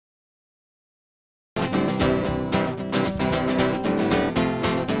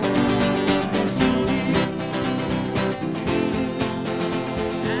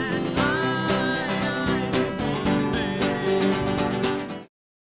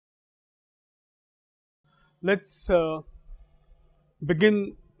Let's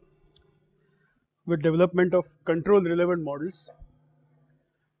begin with development of control relevant models.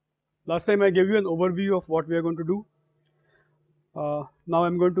 Last time I gave you an overview of what we are going to do. Now I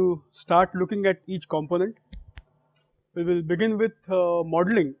am going to start looking at each component. We will begin with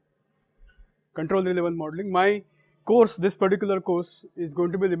modeling, control relevant modeling. My course, this particular course, is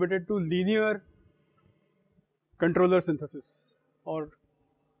going to be limited to linear controller synthesis, or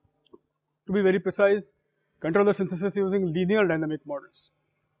to be very precise, controller synthesis using linear dynamic models.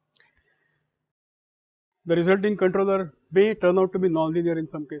 The resulting controller may turn out to be nonlinear in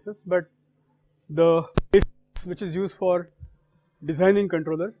some cases, but the basis which is used for designing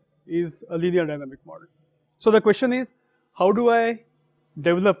controller is a linear dynamic model. So the question is, how do I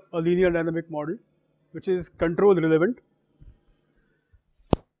develop a linear dynamic model which is control relevant?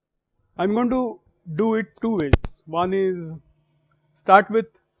 I am going to do it two ways. One is start with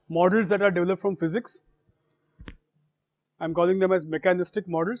models that are developed from physics. I am calling them as mechanistic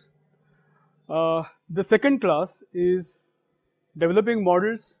models. The second class is developing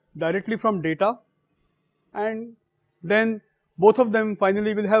models directly from data, and then both of them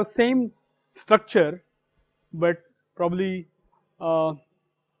finally will have same structure, but probably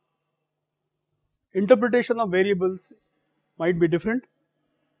interpretation of variables might be different.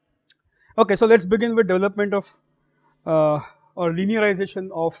 Okay, so let's begin with development of or linearization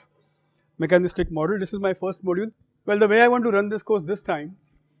of mechanistic model. This is my first module. Well, the way I want to run this course this time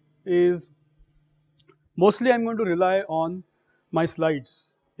is mostly I am going to rely on my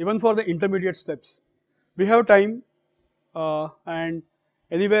slides, even for the intermediate steps. We have time, and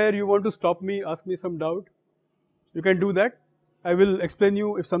anywhere you want to stop me, ask me some doubt, you can do that. I will explain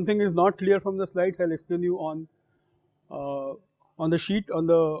you if something is not clear from the slides. I will explain you on the sheet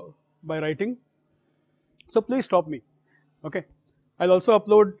by writing. So please stop me. Okay. I will also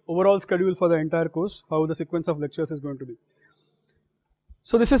upload overall schedule for the entire course, how the sequence of lectures is going to be.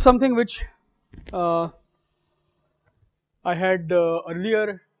 So this is something which I had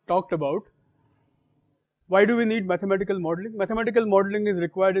earlier talked about. Why do we need mathematical modeling? Mathematical modeling is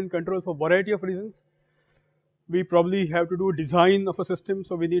required in control for a variety of reasons. We probably have to do design of a system,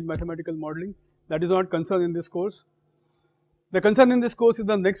 so we need mathematical modeling. That is not concern in this course. The concern in this course is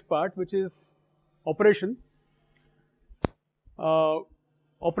the next part, which is operation.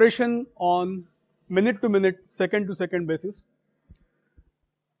 Operation on minute to minute, second to second basis.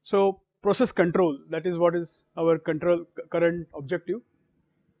 So process control, that is what is our current objective.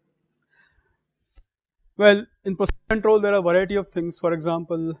 Well, in process control there are a variety of things. For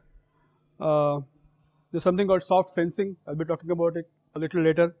example, there is something called soft sensing. I will be talking about it a little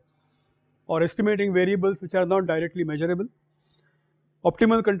later, or estimating variables which are not directly measurable.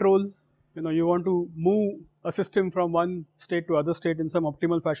 Optimal control, you want to move a system from one state to other state in some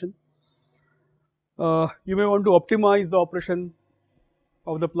optimal fashion. You may want to optimize the operation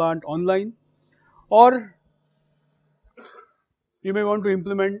of the plant online, or you may want to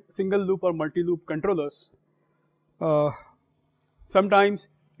implement single loop or multi loop controllers. Sometimes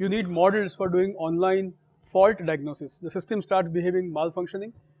you need models for doing online fault diagnosis. The system starts behaving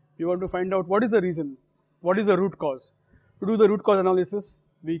malfunctioning. You want to find out what is the reason, what is the root cause. To do the root cause analysis,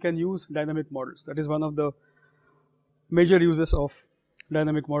 we can use dynamic models. That is one of the major uses of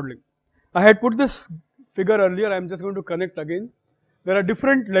dynamic modeling. I had put this figure earlier, I am just going to connect again. There are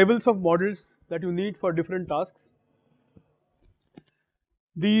different levels of models that you need for different tasks.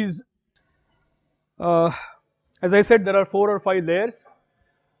 These, as I said, there are 4 or 5 layers,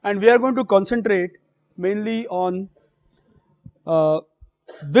 and we are going to concentrate mainly on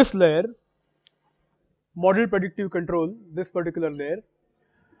this layer, model predictive control, this particular layer,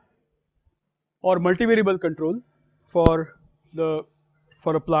 or multivariable control for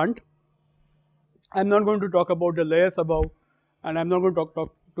a plant. I am not going to talk about the layers above, and I am not going to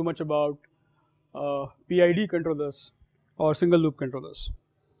talk too much about PID controllers or single loop controllers.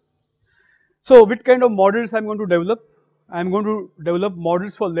 So which kind of models I am going to develop? I am going to develop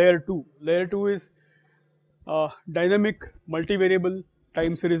models for layer 2. Layer 2 is dynamic multivariable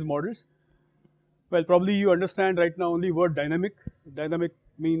time series models. Well, probably you understand right now only word dynamic. Dynamic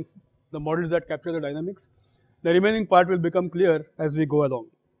means the models that capture the dynamics. The remaining part will become clear as we go along.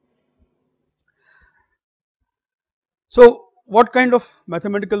 So what kind of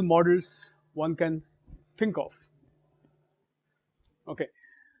mathematical models one can think of? Okay,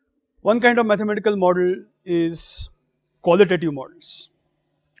 one kind of mathematical model is qualitative models.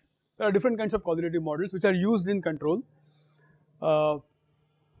 There are different kinds of qualitative models which are used in control. Well,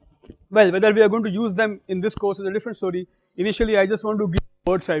 whether we are going to use them in this course is a different story. Initially, I just want to give a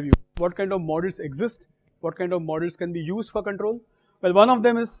bird's eye view. What kind of models exist? What kind of models can be used for control? Well, one of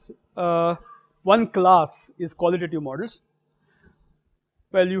them is one class is qualitative models.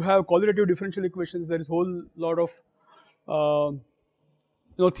 Well, you have qualitative differential equations. There is a whole lot of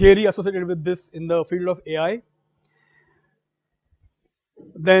theory associated with this in the field of AI.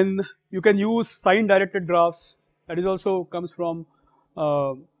 Then you can use sign directed graphs. That is also comes from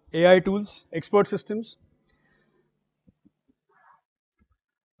AI tools, expert systems.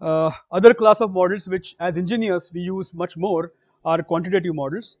 Other class of models which as engineers we use much more are quantitative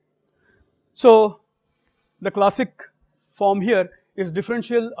models. So the classic form here is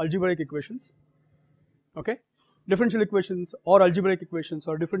differential algebraic equations. Okay, differential equations or algebraic equations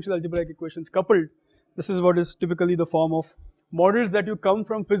or differential algebraic equations coupled. This is what is typically the form of models that you come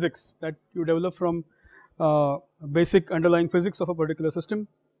from physics, that you develop from basic underlying physics of a particular system.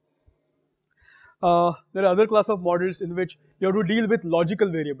 There are other class of models in which you have to deal with logical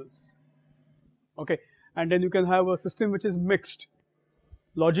variables. Okay, and then you can have a system which is mixed,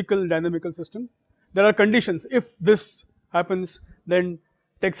 logical dynamical system. There are conditions. If this happens, then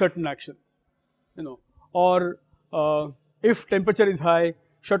take certain action, or if temperature is high,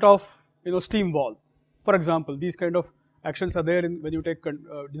 shut off steam valve. For example, these kind of actions are there when you take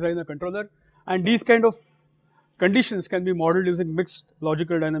design a controller, and these kind of conditions can be modeled using mixed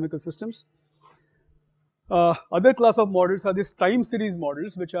logical dynamical systems. Other class of models are these time series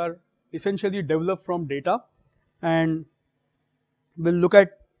models, which are essentially developed from data, and we'll look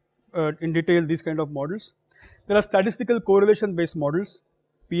at in detail these kind of models. There are statistical correlation based models,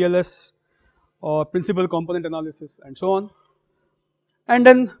 PLS or principal component analysis and so on. And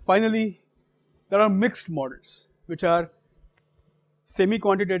then finally there are mixed models which are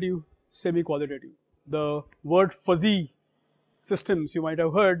semi-quantitative, semi-qualitative. The word fuzzy systems you might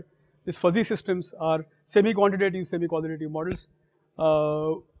have heard. These fuzzy systems are semi-quantitative, semi-qualitative models.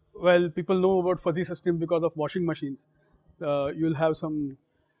 Well, people know about fuzzy system because of washing machines. You'll have some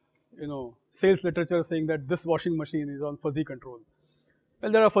sales literature saying that this washing machine is on fuzzy control.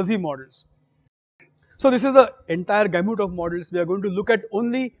 Well, there are fuzzy models. So this is the entire gamut of models. We are going to look at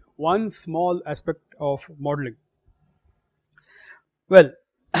only one small aspect of modeling. Well,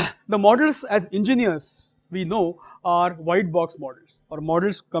 the models as engineers we know are white box models, or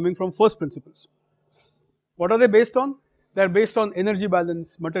models coming from first principles. What are they based on? They are based on energy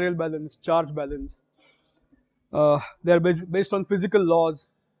balance, material balance, charge balance. They are based on physical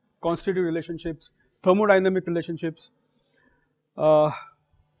laws, constitutive relationships, thermodynamic relationships,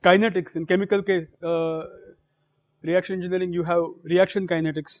 kinetics. In chemical case, reaction engineering, you have reaction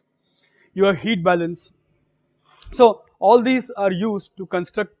kinetics, you have heat balance. So all these are used to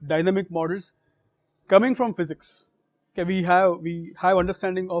construct dynamic models coming from physics. Okay, we have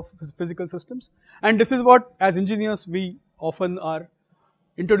understanding of physical systems, and this is what as engineers we often are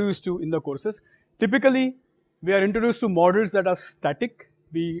introduced to in the courses. Typically we are introduced to models that are static.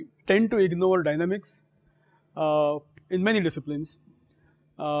 We tend to ignore dynamics in many disciplines.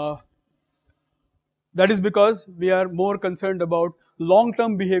 That is because we are more concerned about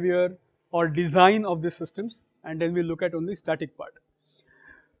long-term behavior or design of these systems, and then we look at only static part.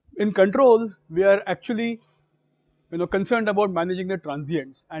 In control, we are actually concerned about managing the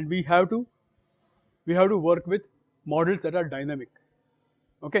transients, and we have to work with models that are dynamic.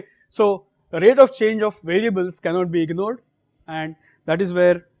 Okay, so the rate of change of variables cannot be ignored, and that is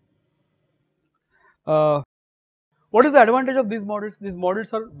where what is the advantage of these models? These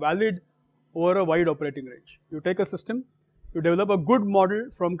models are valid over a wide operating range. You take a system, you develop a good model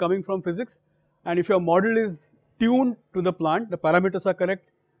coming from physics, and if your model is tuned to the plant, the parameters are correct,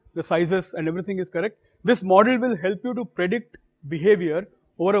 the sizes and everything is correct, this model will help you to predict behavior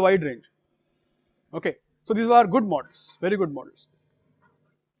over a wide range. Okay, so these are good models, very good models.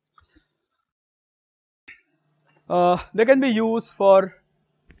 They can be used for,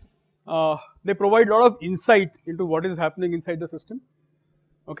 they provide a lot of insight into what is happening inside the system.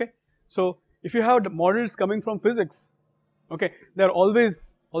 Okay, so if you have the models coming from physics, okay, they are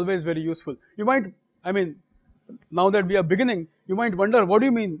always very useful. You might, now that we are beginning, you might wonder, what do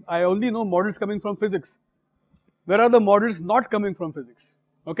you mean? I only know models coming from physics. Where are the models not coming from physics?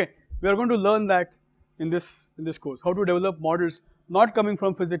 Okay, we are going to learn that in this course, how to develop models not coming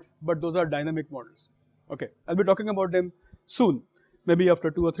from physics, but those are dynamic models. Okay, I'll be talking about them soon, maybe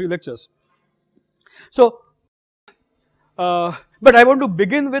after 2 or 3 lectures. So, but I want to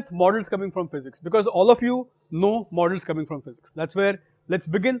begin with models coming from physics, because all of you know models coming from physics. That's where let's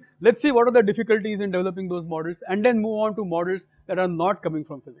begin. Let's see what are the difficulties in developing those models, and then move on to models that are not coming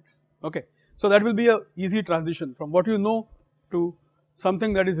from physics. Okay, so that will be a easy transition from what you know to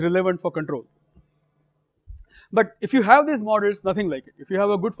something that is relevant for control. But if you have these models, nothing like it. If you have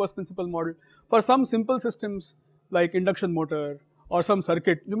a good first principle model for some simple systems like induction motor or some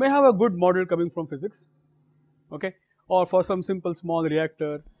circuit, you may have a good model coming from physics, okay, or for some simple small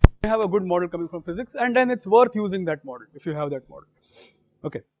reactor, you may have a good model coming from physics, and then it's worth using that model if you have that model,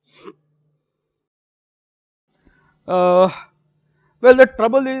 okay. Well, the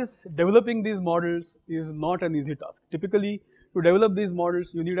trouble is developing these models is not an easy task. Typically, to develop these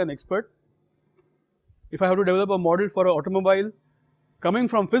models, you need an expert. If I have to develop a model for an automobile, coming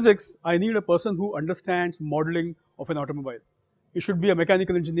from physics, I need a person who understands modeling of an automobile. You should be a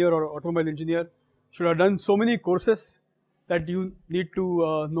mechanical engineer or automobile engineer, should have done so many courses that you need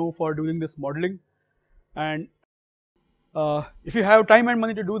to know for doing this modeling. And if you have time and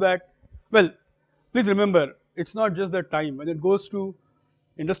money to do that, well, please remember, it's not just the time. When it goes to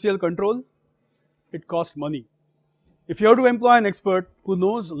industrial control, it costs money. If you have to employ an expert who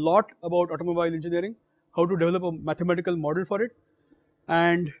knows a lot about automobile engineering, how to develop a mathematical model for it,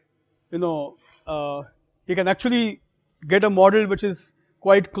 and he can actually get a model which is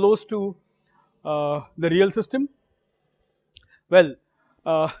quite close to the real system, well,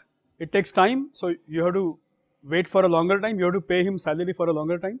 it takes time, so you have to wait for a longer time, you have to pay him salary for a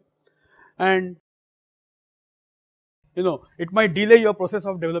longer time, and it might delay your process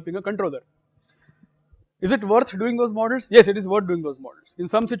of developing a controller. Is it worth doing those models? Yes, it is worth doing those models. In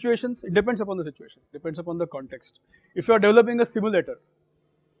some situations, it depends upon the situation, depends upon the context. If you are developing a simulator,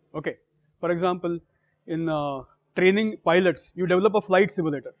 okay, for example, in training pilots, you develop a flight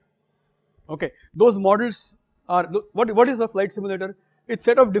simulator, okay, those models are, what is a flight simulator? It's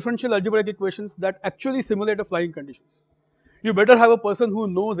a set of differential algebraic equations that actually simulate a flying conditions. You better have a person who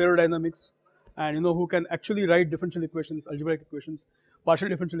knows aerodynamics and who can actually write differential equations, algebraic equations, partial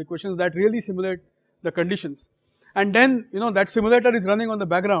differential equations that really simulate the conditions, and then that simulator is running on the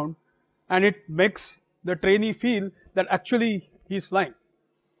background and it makes the trainee feel that actually he is flying,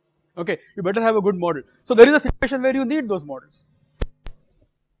 okay. You better have a good model. So there is a situation where you need those models,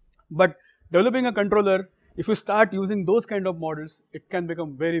 but developing a controller, if you start using those kind of models, it can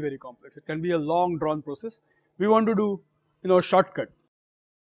become very, very complex. It can be a long drawn process. We want to do a shortcut.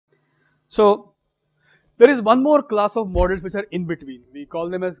 So there is one more class of models which are in between. We call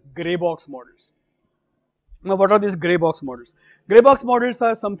them as grey box models. Now what are these grey box models? Grey box models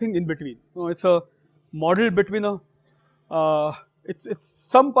are something in between. It's a model between it's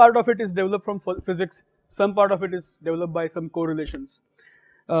some part of it is developed from physics, some part of it is developed by some correlations.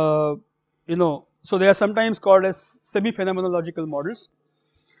 So they are sometimes called as semi-phenomenological models.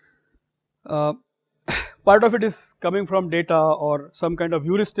 Part of it is coming from data or some kind of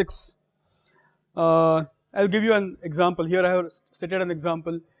heuristics. I'll give you an example. Here I have stated an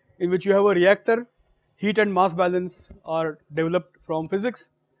example in which you have a reactor, heat and mass balance are developed from physics,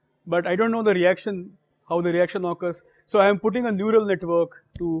 but I don't know the reaction, how the reaction occurs. So I am putting a neural network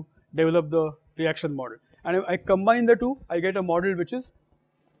to develop the reaction model, and if I combine the two, I get a model which is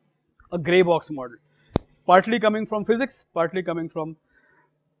a grey box model, partly coming from physics, partly coming from.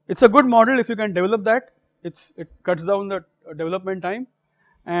 It's a good model if you can develop that. It cuts down the development time,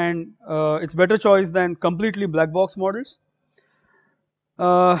 and it's better choice than completely black box models.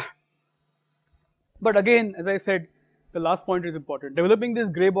 But again, as I said, the last point is important. Developing these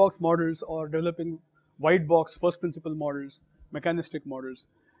grey box models or developing white box first principle models, mechanistic models,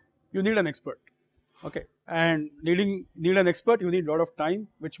 you need an expert, okay. And need an expert, you need a lot of time,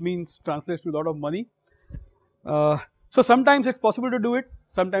 which means translates to a lot of money. So sometimes it's possible to do it,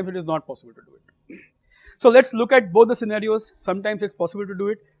 sometimes it is not possible to do it. So let's look at both the scenarios. Sometimes it's possible to do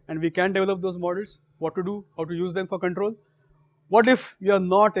it and we can develop those models, what to do, how to use them for control. What if you are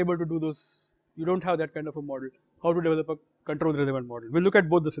not able to do those, you don't have that kind of a model, how to develop a control relevant model. We'll look at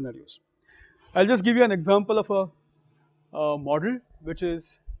both the scenarios. I'll just give you an example of a model which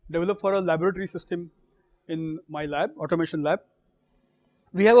is developed for a laboratory system in my lab, automation lab.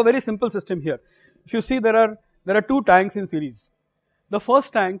 We have a very simple system here. If you see, there are two tanks in series. The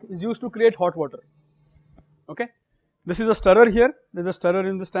first tank is used to create hot water, okay. This is a stirrer here, there is a stirrer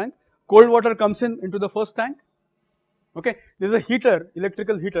in this tank. Cold water comes into the first tank, okay. There is a heater,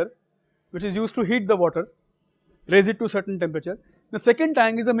 electrical heater, which is used to heat the water, raise it to a certain temperature. The second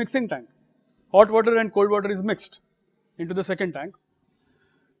tank is a mixing tank. Hot water and cold water is mixed into the second tank.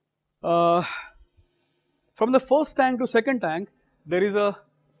 From the first tank to second tank, there is a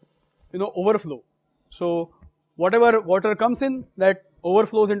overflow. So whatever water comes in, that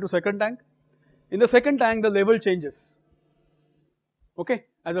overflows into second tank. In the second tank, the level changes, okay,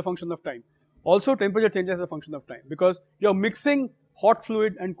 as a function of time. Also temperature changes as a function of time, because you are mixing hot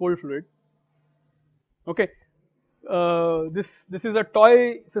fluid and cold fluid, okay. This is a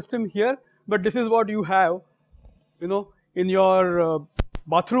toy system here, but this is what you have, in your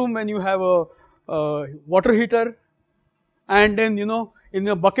bathroom when you have a water heater and then in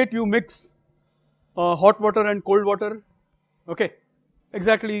a bucket you mix hot water and cold water, okay,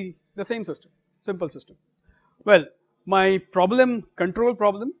 exactly the same system, simple system. Well, my control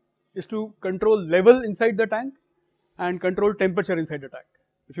problem is to control level inside the tank and control temperature inside the tank.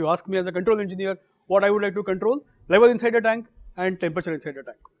 If you ask me as a control engineer what I would like to control, level inside the tank and temperature inside the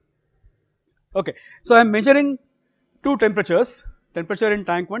tank. Okay, so I am measuring two temperatures, temperature in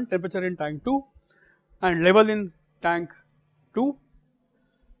tank 1, temperature in tank 2 and level in tank 2.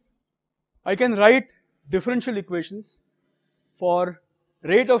 I can write differential equations for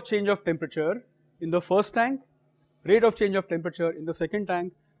rate of change of temperature in the first tank, rate of change of temperature in the second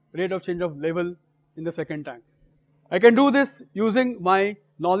tank, rate of change of level in the second tank. I can do this using my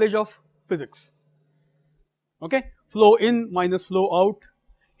knowledge of physics, okay, flow in minus flow out,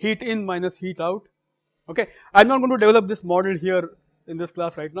 heat in minus heat out, okay. I am not going to develop this model here in this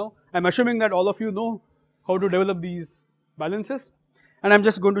class right now. I am assuming that all of you know how to develop these balances, and I am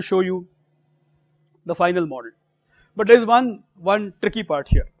just going to show you the final model. But there is one tricky part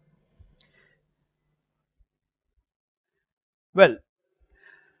here. Well,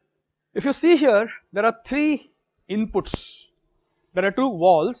 if you see here, there are three inputs. There are two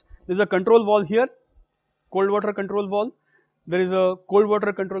walls. There is a control wall here, cold water control wall. There is a cold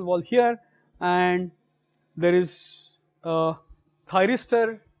water control wall here, and there is a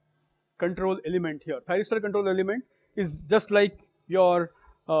thyristor control element here. Thyristor control element is just like your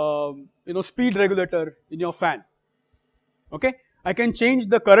speed regulator in your fan. Okay, I can change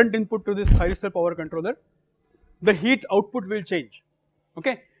the current input to this thyristor power controller. The heat output will change.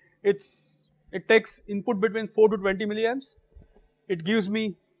 Okay, it takes input between 4 to 20 milliamps. It gives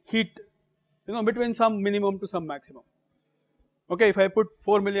me heat, between some minimum to some maximum. Okay, if I put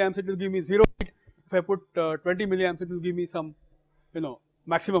 4 milliamps, it will give me 0 heat. If I put 20 milliamps, it will give me some,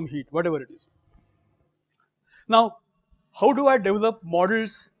 maximum heat, whatever it is. Now, how do I develop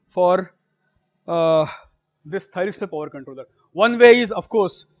models for this thyristor power controller? One way is, of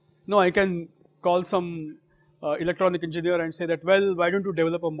course, I can call some electronic engineer and say that, well, why don't you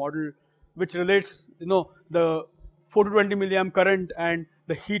develop a model which relates, the 4 to 20 milliamp current and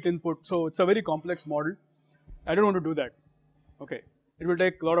the heat input. So it's a very complex model. I don't want to do that. Okay, it will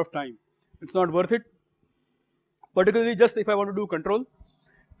take a lot of time. It's not worth it. Particularly just if I want to do control.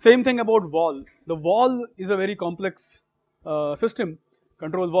 Same thing about wall. The wall is a very complex system,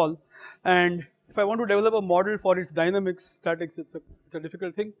 control wall, and if I want to develop a model for its dynamics, statics, it's a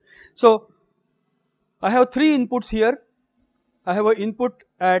difficult thing. So I have three inputs here. I have an input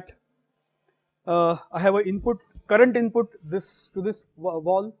at current input to this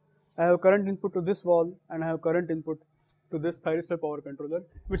wall. I have current input to this wall, and I have current input to this thyristor power controller,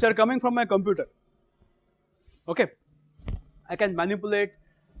 which are coming from my computer. Okay, I can manipulate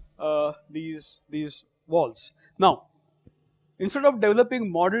these walls. Now, instead of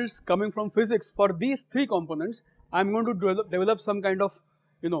developing models coming from physics for these three components, I am going to develop some kind of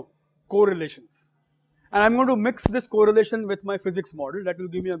correlations, and I am going to mix this correlation with my physics model. That will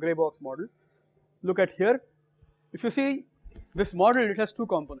give me a gray box model. Look at here. If you see this model, it has two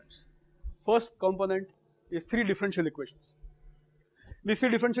components. First component is three differential equations. These three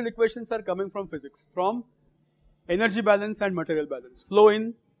differential equations are coming from physics, from energy balance and material balance, flow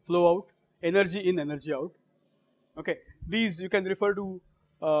in, flow out, energy in, energy out. Okay, these you can refer to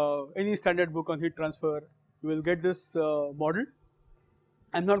any standard book on heat transfer. You will get this model.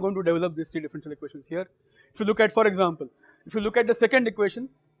 I am not going to develop these three differential equations here. If you look at, for example, if you look at the second equation,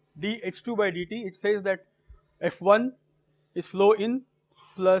 dH2 by dt, it says that F1 is flow in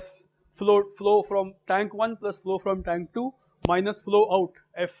plus flow from tank 1 plus flow from tank 2 minus flow out,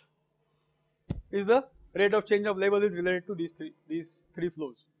 F is the rate of change of level is related to these three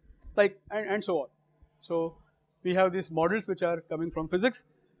flows, like and so on. So we have these models which are coming from physics.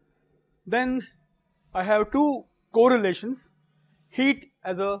 Then I have two correlations, heat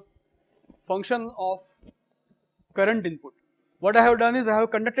as a function of current input. What I have done is I have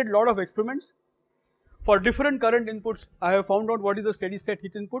conducted a lot of experiments. For different current inputs, I have found out what is the steady state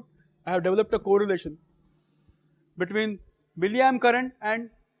heat input. I have developed a correlation between milliamp current and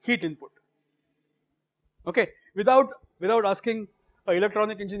heat input. Okay, without asking an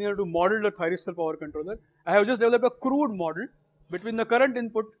electronic engineer to model the thyristor power controller, I have just developed a crude model between the current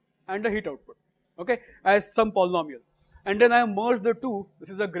input and the heat output, okay, as some polynomial, and then I have merged the two. This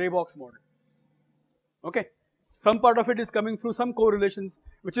is a gray box model. Okay, some part of it is coming through some correlations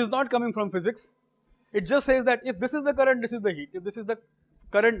which is not coming from physics. It just says that if this is the current, this is the heat. If this is the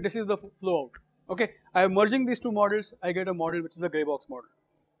current, this is the flow out. Okay, I am merging these two models. I get a model which is a gray box model.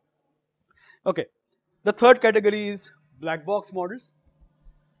 Okay, the third category is black box models.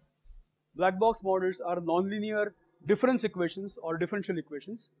 Black box models are nonlinear difference equations or differential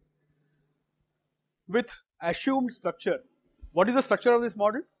equations with assumed structure. What is the structure of this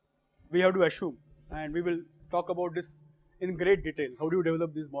model? We have to assume, and we will talk about this in great detail. How do you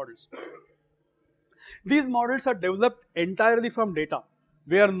develop these models? These models are developed entirely from data.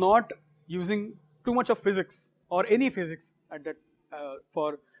 We are not using too much of physics or any physics at that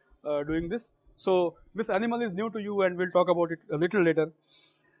for doing this. So this animal is new to you, and we'll talk about it a little later.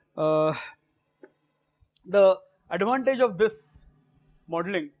 The advantage of this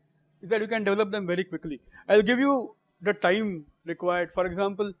modeling is that you can develop them very quickly. I'll give you the time required. For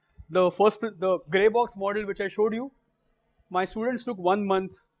example, the gray box model which I showed you, my students took 1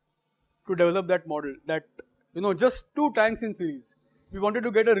 month to develop that model. That, just 2 tanks in series. We wanted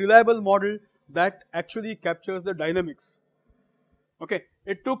to get a reliable model that actually captures the dynamics. Okay,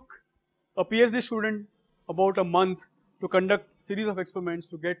 it took a PhD student about a month to conduct series of experiments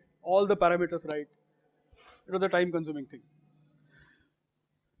to get all the parameters right. It was a time-consuming thing.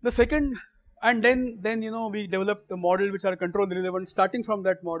 The second, and then we developed a model which are control relevant. Starting from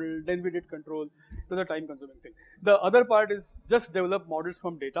that model, then we did control. It was a time-consuming thing. The other part is just develop models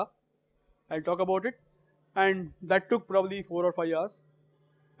from data. I'll talk about it, and that took probably 4 or 5 hours.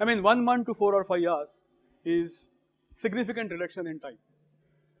 I mean, 1 month to 4 or 5 hours is significant reduction in time.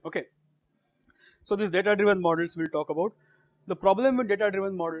 Okay. So these data-driven models we'll talk about. The problem with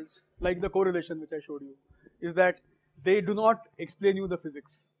data-driven models, like the correlation which I showed you, is that they do not explain you the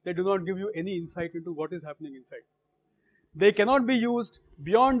physics. They do not give you any insight into what is happening inside. They cannot be used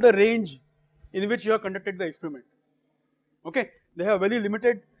beyond the range in which you have conducted the experiment. Okay, they have very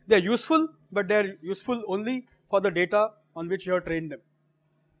limited, they are useful, but they are useful only for the data on which you have trained them.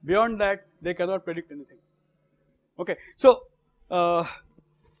 Beyond that, they cannot predict anything. Okay, so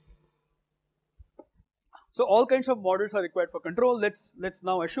all kinds of models are required for control. Let's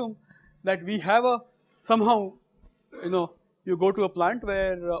now assume that we have somehow, you go to a plant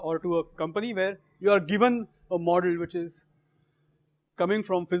where or to a company where you are given a model which is coming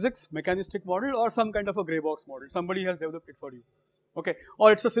from physics, mechanistic model, or some kind of a gray box model. Somebody has developed it for you. Okay,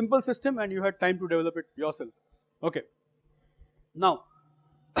 or it's a simple system and you had time to develop it yourself. Okay, now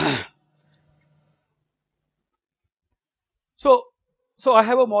so I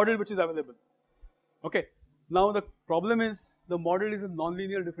have a model which is available. Okay, now the problem is the model is a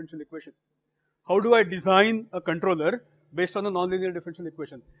nonlinear differential equation. How do I design a controller based on a nonlinear differential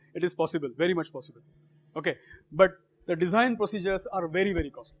equation? It is possible, very much possible. Okay, but the design procedures are very, very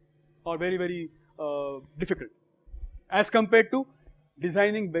costly or very, very difficult as compared to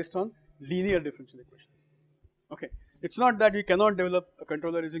designing based on linear differential equations. Okay, it's not that we cannot develop a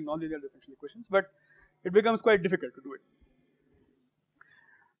controller using nonlinear differential equations, but it becomes quite difficult to do it.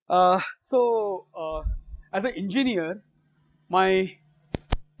 As an engineer, my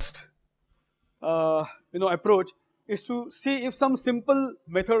approach is to see if some simple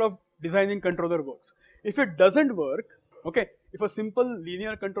method of designing controller works. If it doesn't work, okay, if a simple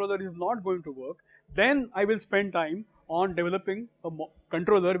linear controller is not going to work, then I will spend time on developing a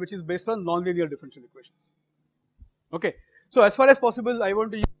controller which is based on nonlinear differential equations. Okay, so as far as possible, I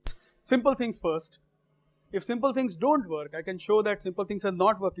want to use simple things first. If simple things don't work, I can show that simple things are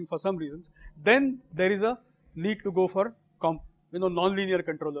not working for some reasons. Then there is a need to go for nonlinear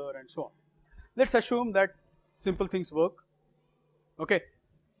controller and so on. Let's assume that simple things work. Okay,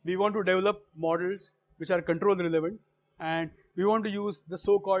 we want to develop models which are control relevant, and we want to use the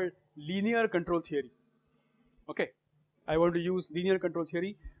so-called linear control theory. Okay, I want to use linear control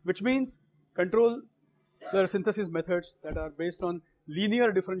theory, which means control the synthesis methods that are based on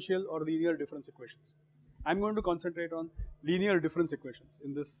linear differential or linear difference equations. I'm going to concentrate on linear difference equations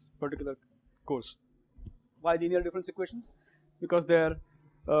in this particular course. Why linear difference equations? Because they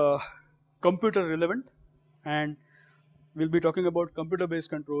are computer relevant, and we'll be talking about computer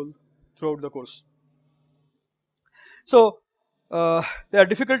based control throughout the course. So they are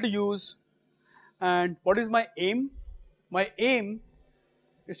difficult to use, and what is my aim? My aim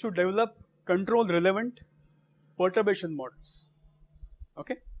is to develop control relevant perturbation models.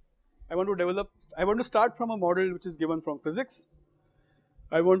 Okay, I want to start from a model which is given from physics.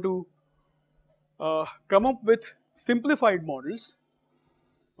 I want to come up with simplified models.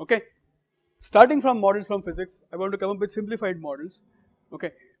 Okay, starting from models from physics, I want to come up with simplified models,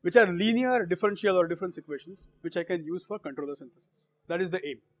 okay, which are linear differential or difference equations, which I can use for controller synthesis. That is the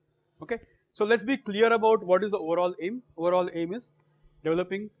aim. Okay, so let's be clear about what is the overall aim. Overall aim is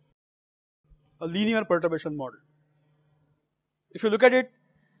developing a linear perturbation model. If you look at it,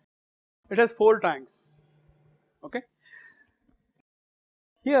 it has 4 tanks. Okay,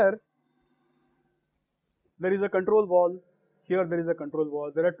 here there is a control wall. Here there is a control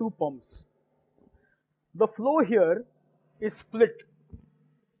wall. There are 2 pumps. the flow here is split.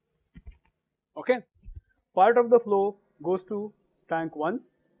 Okay, part of the flow goes to tank 1,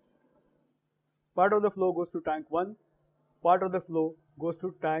 part of the flow goes to tank 1, part of the flow goes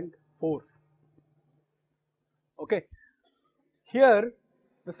to tank 4. Okay, here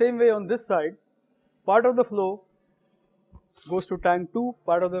the same way on this side, part of the flow goes to tank 2,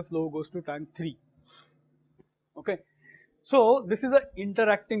 part of the flow goes to tank 3. Okay, so this is an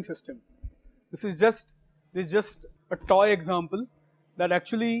interacting system. This is just a toy example that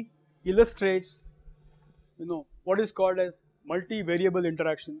actually illustrates, what is called as multi-variable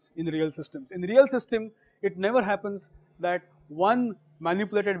interactions in real systems. In real system, it never happens that one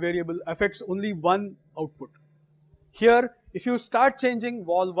manipulated variable affects only one output. Here, if you start changing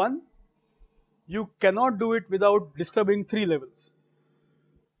wall 1, you cannot do it without disturbing 3 levels.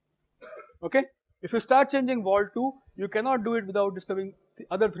 Okay? If you start changing wall 2, you cannot do it without disturbing the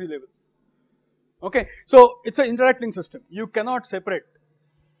other 3 levels. Okay? So, it's an interacting system. You cannot separate.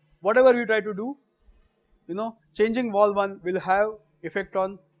 Whatever you try to do, changing wall 1 will have effect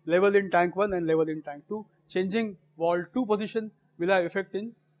on level in tank 1 and level in tank 2. Changing wall 2 position will have effect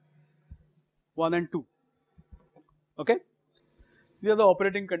in 1 and 2. Okay? These are the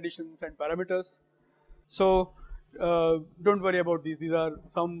operating conditions and parameters. So, don't worry about these. These are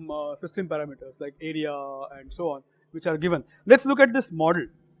some system parameters like area and so on, which are given. Let's look at this model.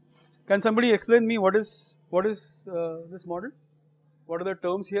 Can somebody explain me what is this model? What are the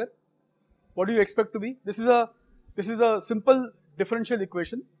terms here? What do you expect to be? This is a simple differential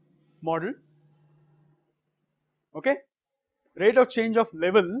equation model. Okay, rate of change of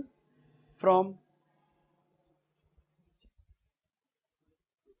level from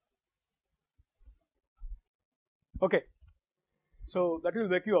okay. So that will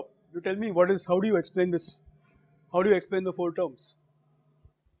wake you up. You tell me how do you explain this? How do you explain the 4 terms?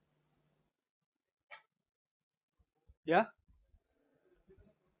 Yeah?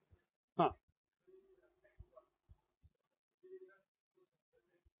 Huh.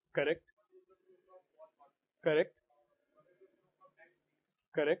 Correct. Correct.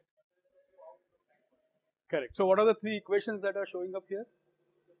 Correct. Correct. So what are the 3 equations that are showing up here?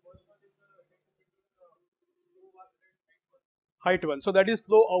 Height 1. So that is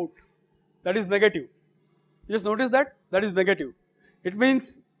flow out. That is negative. You just notice that? That is negative. It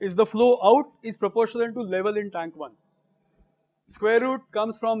means is the flow out is proportional to level in tank 1. Square root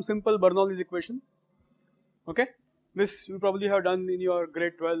comes from simple Bernoulli's equation. Okay? This you probably have done in your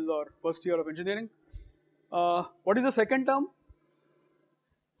grade 12 or first year of engineering. What is the second term?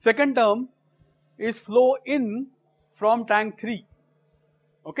 Second term is flow in from tank 3.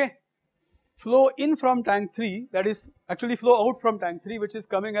 Okay? Flow in from tank 3, that is actually flow out from tank 3, which is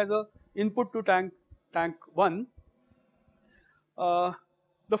coming as a input to tank 1.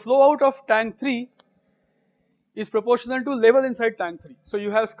 The flow out of tank 3 is proportional to level inside tank 3. So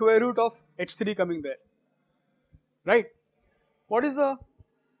you have square root of H3 coming there. Right? What is the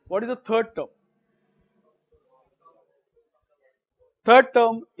third term? Third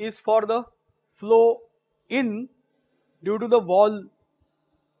term is for the flow in due to the wall.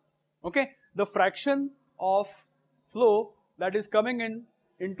 Okay, the fraction of flow that is coming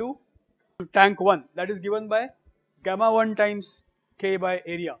into tank 1, that is given by gamma 1 times K by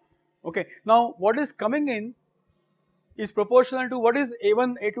area. Okay, now what is coming in is proportional to what is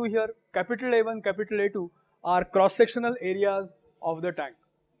A1, A2 here. Capital A1, capital A2 are cross-sectional areas of the tank.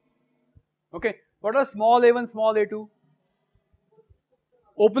 Okay, what are small a1, small a2?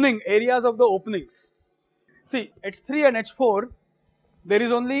 Opening, areas of the openings. See, H3 and H4, there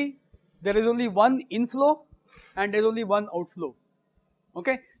is only one inflow and there is only one outflow.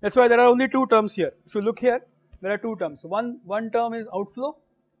 Okay, that's why there are only 2 terms here. If you look here, there are 2 terms. One term is outflow,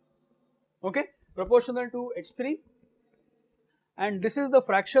 okay, proportional to H3, and this is the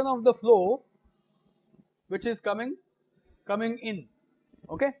fraction of the flow which is coming in.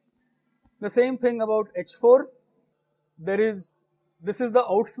 Okay, the same thing about H4. This is the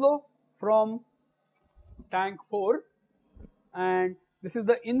outflow from tank 4 and this is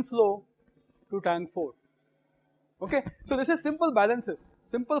the inflow to tank 4. Okay, so this is simple balances,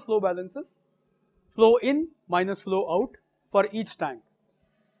 simple flow balances, flow in minus flow out for each tank.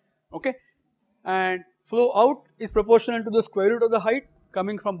 Okay, and flow out is proportional to the square root of the height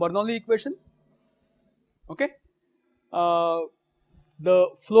coming from Bernoulli equation. Okay, the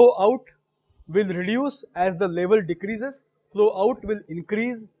flow out will reduce as the level decreases, flow out will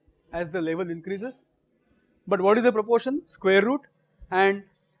increase as the level increases. But what is the proportion? Square root, and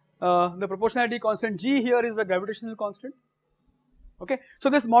the proportionality constant G here is the gravitational constant. Okay, so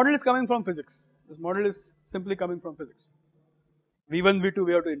this model is coming from physics. This model is simply coming from physics. V1, V2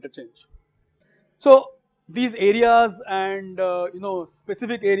 we have to interchange. So these areas and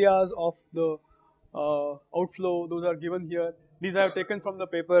specific areas of the outflow, those are given here. These I have taken from the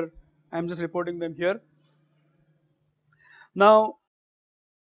paper, I am just reporting them here. Now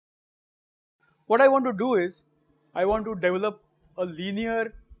what I want to do is, I want to develop a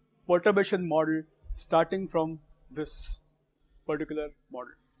linear perturbation model starting from this particular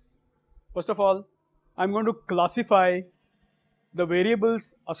model. First of all, I am going to classify the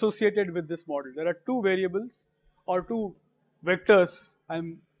variables associated with this model. There are two variables or two vectors I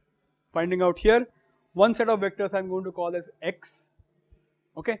am finding out here. One set of vectors I am going to call as x.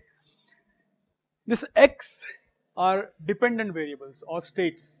 Okay. This x are dependent variables or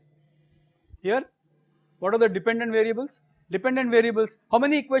states. Here, what are the dependent variables? Dependent variables, how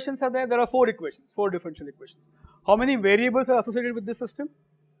many equations are there? There are 4 equations, 4 differential equations. How many variables are associated with this system?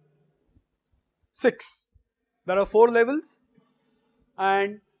 6. There are 4 levels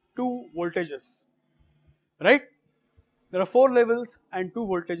and 2 voltages, right? There are 4 levels and 2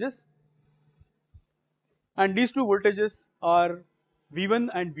 voltages, and these 2 voltages are V1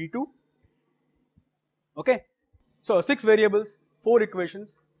 and V2. Okay, so 6 variables, 4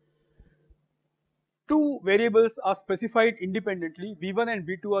 equations. 2 variables are specified independently. V1 and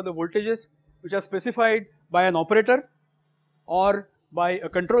V2 are the voltages which are specified by an operator or by a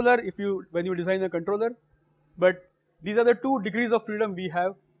controller when you design a controller, but these are the 2 degrees of freedom we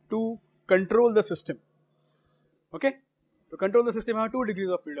have to control the system. Okay, to control the system I have 2 degrees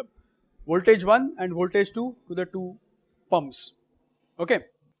of freedom, voltage 1 and voltage 2 to the 2 pumps. Okay,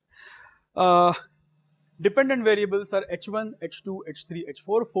 dependent variables are H1, H2, H3,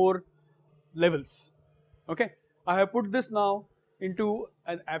 H4, 4 levels. Okay, I have put this now into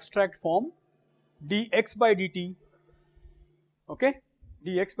an abstract form, dx by dt. Okay,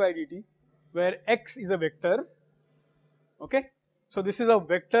 dx by dt, where x is a vector. Okay, so this is a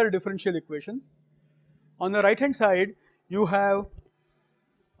vector differential equation. On the right hand side, you have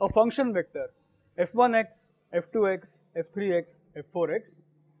a function vector, f1x, f2x, f3x, f4x.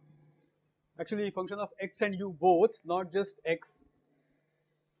 Actually, function of x and u both, not just x.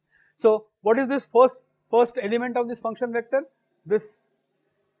 So what is this first element of this function vector? This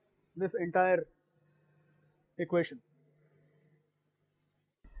entire equation.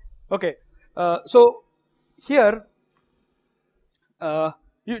 Okay, so here do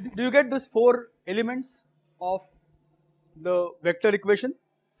you get this 4 elements of the vector equation?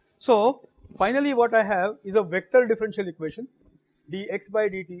 So finally what I have is a vector differential equation, dx by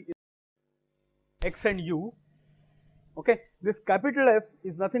dt is x and u. Okay, this capital F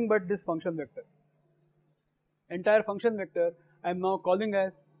is nothing but this function vector. Entire function vector I am now calling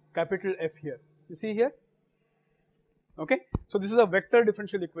as capital F here. You see here? Okay, so this is a vector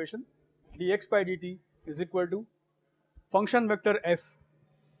differential equation, dx by dt is equal to function vector f,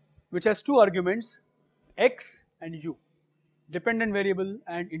 which has 2 arguments, x and u, dependent variable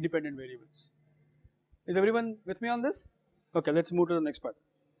and independent variables. Is everyone with me on this? Okay, let's move to the next part.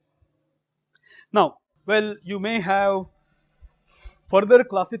 Now, well, you may have further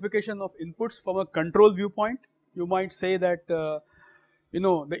classification of inputs from a control viewpoint. You might say that the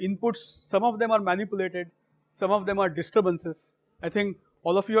inputs, some of them are manipulated, some of them are disturbances. I think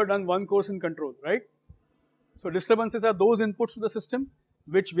all of you have done one course in control, right? So disturbances are those inputs to the system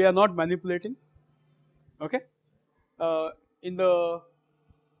which we are not manipulating. Okay, in the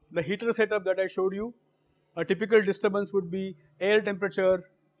heater setup that I showed you, a typical disturbance would be air temperature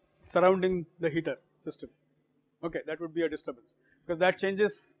surrounding the heater system. Okay, that would be a disturbance because that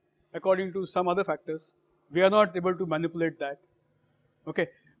changes according to some other factors. We are not able to manipulate that. Okay,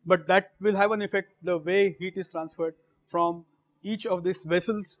 but that will have an effect the way heat is transferred from each of these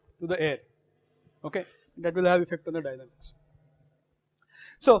vessels to the air. Okay, that will have effect on the dynamics.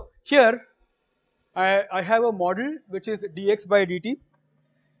 So here I have a model which is dx by dt,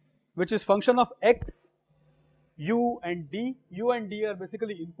 which is function of x, u and d. U and d are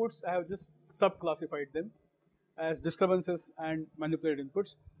basically inputs. I have just sub-classified them as disturbances and manipulated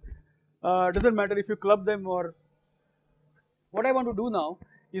inputs. Doesn't matter if you club them or. What I want to do now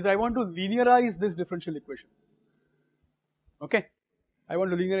is I want to linearize this differential equation. Okay, I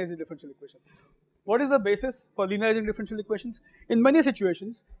want to linearize the differential equation. What is the basis for linearizing differential equations? In many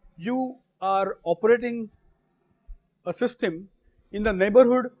situations, you are operating a system in the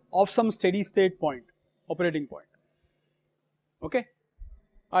neighborhood of some steady state point, operating point. Okay,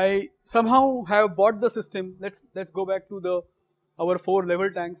 I somehow have bought the system. Let's go back to our 4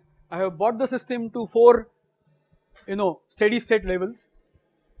 level tanks. I have bought the system to 4 steady state levels.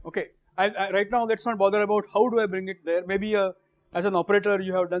 Okay, right now let's not bother about how do I bring it there. Maybe as an operator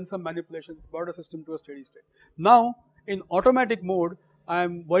you have done some manipulations, brought a system to a steady state. Now in automatic mode I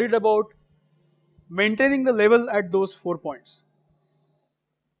am worried about maintaining the level at those 4 points.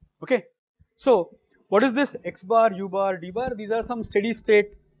 Okay. So what is this x bar, u bar, d bar? These are some steady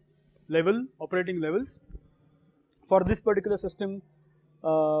state level, operating levels. For this particular system,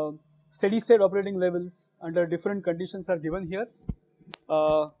 steady state operating levels under different conditions are given here.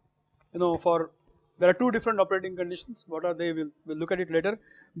 There are 2 different operating conditions. What are they? We'll look at it later.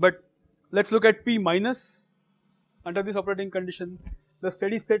 But let's look at P minus. Under this operating condition, the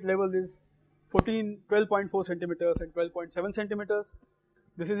steady state level is 12.4 centimeters and 12.7 centimeters.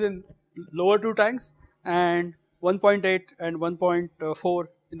 This is in lower 2 tanks and 1.8 and 1.4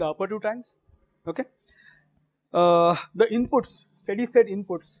 in the upper 2 tanks. Okay. The inputs, steady state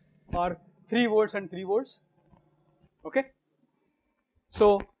inputs, are 3 volts and 3 volts. Okay.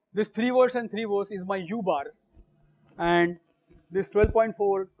 So this 3 volts and 3 volts is my U bar, and this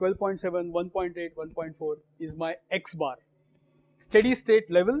 12.4, 12.7, 1.8, 1.4 is my X bar. Steady state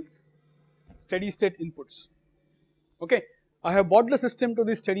levels, steady state inputs. Okay. I have brought the system to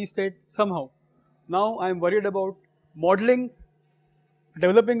this steady state somehow. Now I am worried about modeling,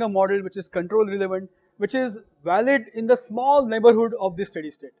 developing a model which is control relevant, which is valid in the small neighborhood of this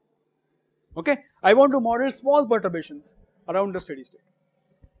steady state. Okay. I want to model small perturbations around the steady state.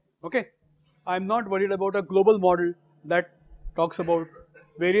 Okay. I am not worried about a global model that talks about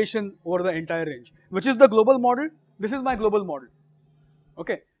variation over the entire range. Which is the global model? This is my global model.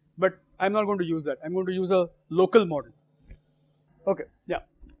 Okay. But I am not going to use that. I am going to use a local model. Okay. Yeah.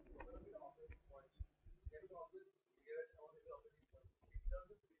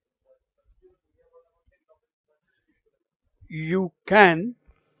 You can.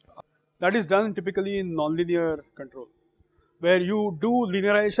 That is done typically in nonlinear control, where you do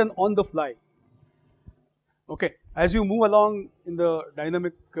linearization on the fly. Okay, as you move along in the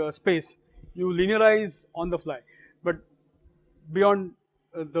dynamic space, you linearize on the fly, but beyond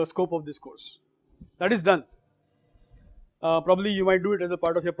the scope of this course. That is done. Probably you might do it as a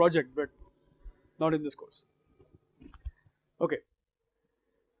part of your project, but not in this course. Okay.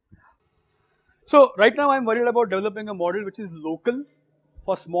 So right now I am worried about developing a model which is local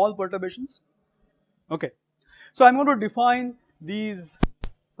for small perturbations. Okay. So I am going to define these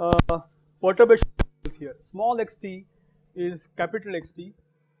perturbations here. Small xt is capital Xt.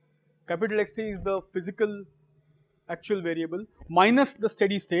 Capital Xt is the physical actual variable minus the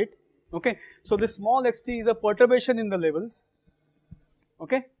steady state. Okay. So this small xt is a perturbation in the levels.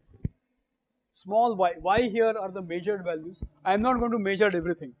 Okay. Small y here are the measured values. I am not going to measure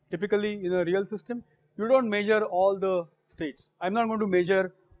everything. Typically in a real system, you don't measure all the states. I am not going to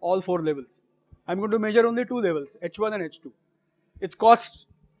measure all 4 levels. I am going to measure only 2 levels, H1 and H2. It costs,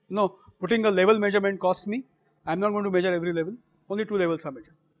 putting a level measurement costs me. I am not going to measure every level, only 2 levels are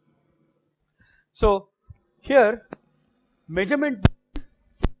measured. So here, measurement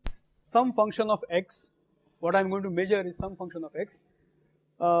is some function of x. What I am going to measure is some function of x.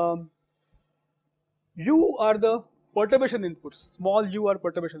 U are the perturbation inputs, small u are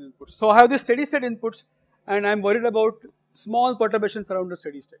perturbation inputs. So I have this steady state inputs and I am worried about small perturbations around the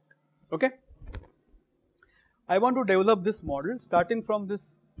steady state. Okay. I want to develop this model starting from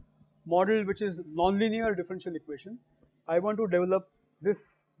this model which is nonlinear differential equation. I want to develop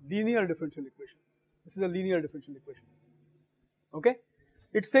this linear differential equation. This is a linear differential equation. Okay.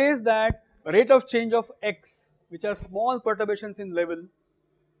 It says that rate of change of x, which are small perturbations in level,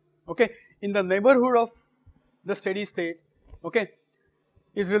 okay, in the neighborhood of the steady state, okay,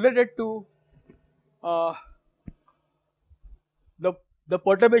 is related to the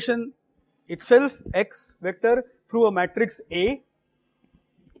perturbation itself, x vector, through a matrix A.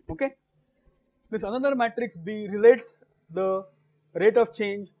 Okay. This another matrix B relates the rate of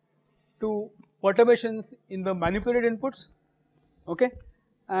change to perturbations in the manipulated inputs. Okay.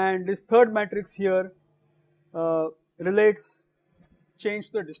 And this third matrix here relates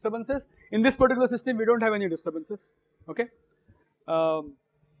change to the disturbances. In this particular system, we don't have any disturbances. Okay. Or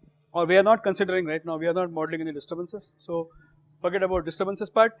we are not considering right now, we are not modeling any disturbances. So forget about disturbances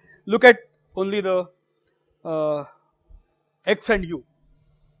part. Look at only the x and u.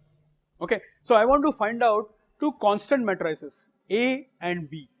 Okay. So I want to find out 2 constant matrices A and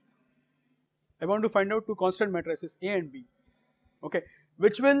B. I want to find out 2 constant matrices A and B. Okay.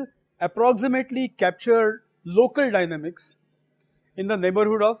 Which will approximately capture local dynamics in the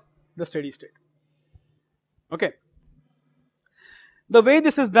neighborhood of the steady state. Okay. The way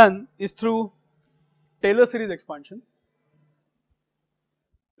this is done is through Taylor series expansion.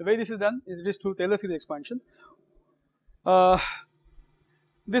 The way this is done is it is through Taylor series expansion.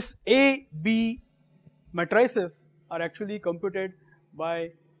 This A, B matrices are actually computed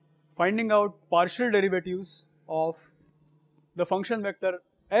by finding out partial derivatives of the function vector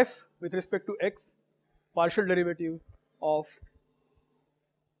f with respect to x partial derivative of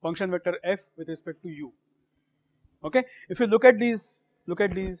function vector f with respect to u. Okay, if you look at these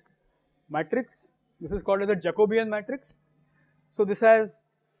matrix, this is called as a Jacobian matrix. So this has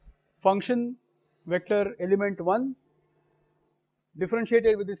function vector element 1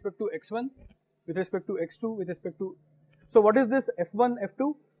 differentiated with respect to x1, with respect to x2, with respect to, so what is this f1,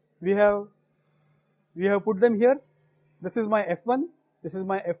 f2? We have put them here. This is my f1, this is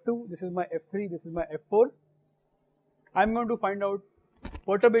my f2, this is my f3, this is my f4. I am going to find out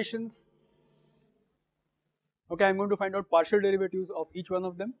perturbations. Okay, I am going to find out partial derivatives of each one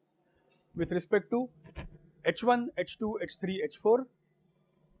of them with respect to h1, h2, h3, h4,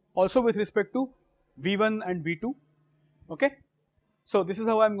 also with respect to v1 and v2. Okay, so this is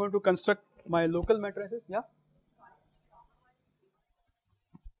how I am going to construct my local matrices. Yeah.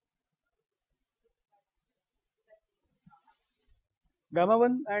 Gamma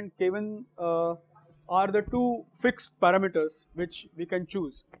 1 and k1 are the two fixed parameters which we can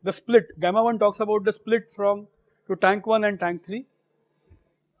choose. The split, gamma 1 talks about the split from to tank 1 and tank 3.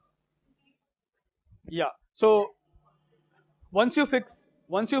 Yeah, so once you fix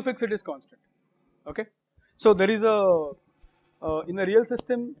it is constant. Okay, so there is a in a real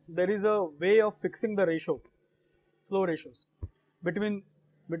system there is a way of fixing the ratio, flow ratios between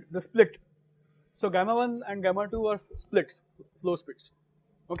the split. So gamma 1 and gamma 2 are splits, flow splits.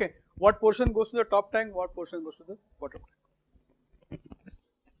 Okay, what portion goes to the top tank, what portion goes to the bottom tank.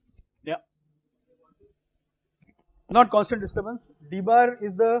 Yeah, not constant disturbance. D bar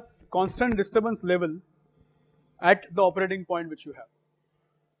is the constant disturbance level at the operating point which you have.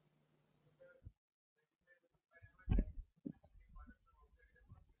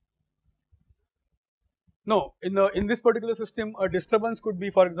 No, in this particular system, a disturbance could be,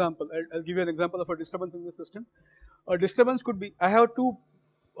 for example, I'll give you an example of a disturbance in this system. A disturbance could be, I have two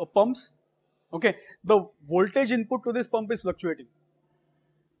pumps. Okay, the voltage input to this pump is fluctuating.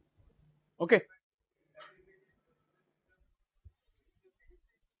 Okay.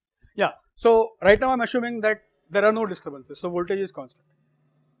 Yeah. So right now I'm assuming that there are no disturbances, so voltage is constant.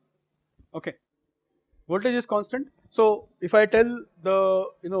 Okay. Voltage is constant. So if I tell the,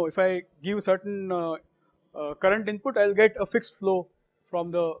 if I give certain current input, I'll get a fixed flow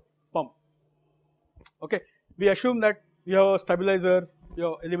from the pump. Okay. We assume that you have a stabilizer, you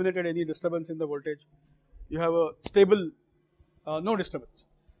have eliminated any disturbance in the voltage, you have a stable, no disturbance.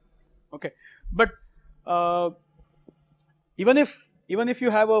 Okay. But even if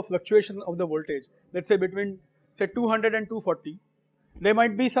you have a fluctuation of the voltage, let's say between say 200 and 240, there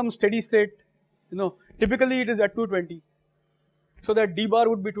might be some steady state. Typically it is at 220, so that D bar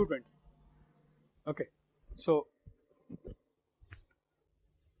would be 220. Okay, so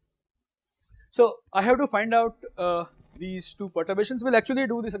I have to find out these two perturbations. We'll actually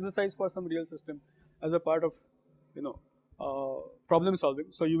do this exercise for some real system as a part of problem solving,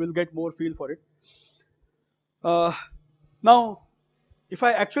 so you will get more feel for it. Now, if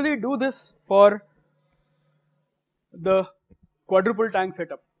I actually do this for the quadruple tank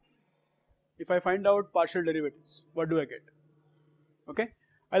setup, if I find out partial derivatives, what do I get? Okay,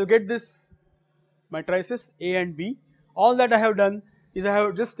 I'll get this matrices A and B. All that I have done is I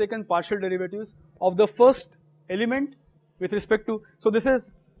have just taken partial derivatives of the first element with respect to, so this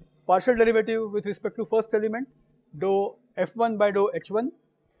is partial derivative with respect to first element, dou f1 by dou h1,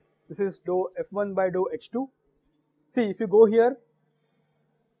 this is dou f1 by dou h2. See, if you go here,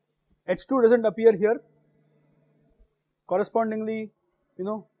 h2 doesn't appear here, correspondingly,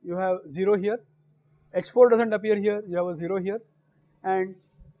 you have 0 here, h4 doesn't appear here, you have a 0 here, and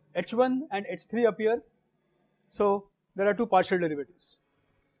h1 and h3 appear, so there are two partial derivatives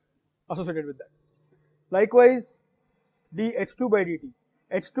associated with that. Likewise, dh2 by dt,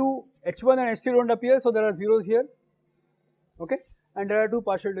 h2, h1 and h3 don't appear, so there are zeros here, okay, and there are two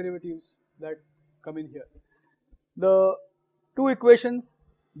partial derivatives that come in here. The two equations,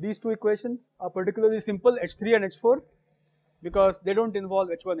 these two equations are particularly simple, h3 and h4, because they don't involve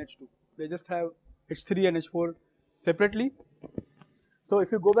h1, h2, they just have h3 and h4 separately. So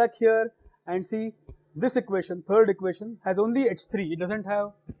if you go back here and see, this equation, third equation, has only h3, it doesn't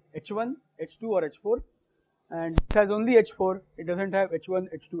have h1, h2 or h4, and it has only h4, it doesn't have h1,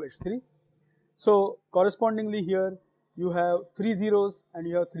 h2, h3. So correspondingly here you have 3 zeros and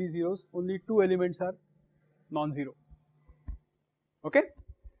you have 3 zeros, only two elements are non-zero. Okay?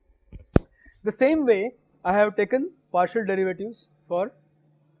 The same way I have taken partial derivatives for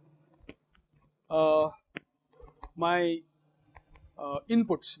my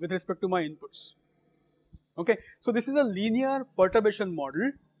inputs, with respect to my inputs. Okay, so this is a linear perturbation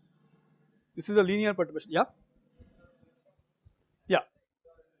model. This is a linear perturbation. Yeah, yeah.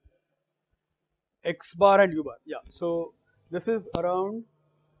 x bar and u bar. Yeah, so this is around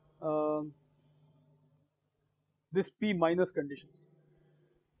this p minus conditions.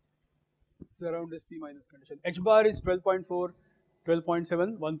 This is around this p minus condition. H bar is 12.4,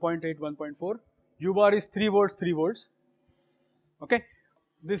 12.7, 1.8, 1.4. U bar is 3 volts, 3 volts. Okay,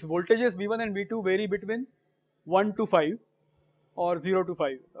 this voltages V1 and V2 vary between 1 to 5 or 0 to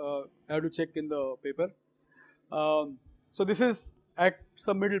 5. I have to check in the paper. So this is at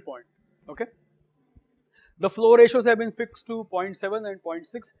some middle point. Okay. The flow ratios have been fixed to 0.7 and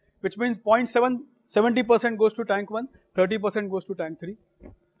 0.6, which means 0.7, 70% goes to tank 1, 30% goes to tank 3,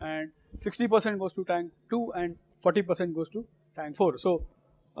 and 60% goes to tank 2, and 40% goes to tank 4. So,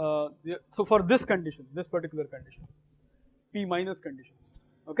 so for this condition, this particular condition, P minus condition,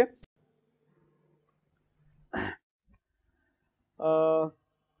 okay.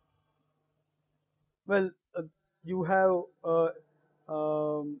 Well, you have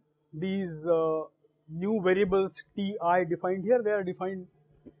these new variables Ti defined here. They are defined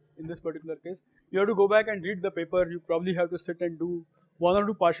in this particular case. You have to go back and read the paper. You probably have to sit and do 1 or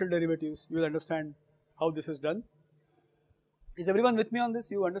 2 partial derivatives. You will understand how this is done. Is everyone with me on this?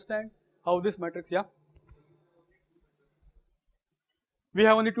 You understand how this matrix? Yeah. We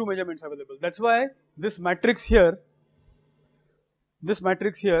have only 2 measurements available. That's why this matrix here.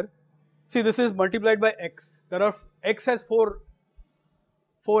 See, this is multiplied by x. There are x has four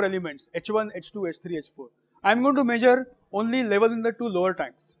elements: H1, H2, H3, H4. I am going to measure only level in the 2 lower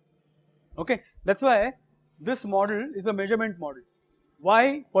tanks. Okay, that's why this model is a measurement model.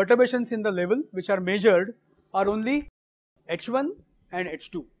 Why perturbations in the level which are measured are only H1 and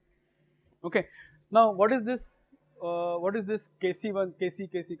H2. Okay, now what is this? What is this Kc1,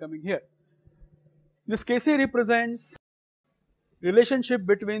 Kc coming here? This Kc represents relationship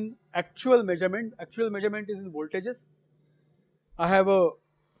between actual measurement. Actual measurement is in voltages. I have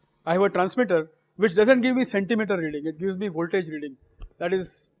a transmitter which doesn't give me centimeter reading, it gives me voltage reading. That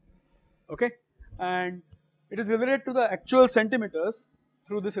is okay, and it is related to the actual centimeters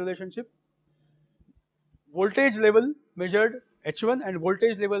through this relationship. Voltage level measured H1 and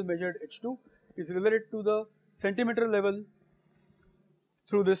voltage level measured H2 is related to the centimeter level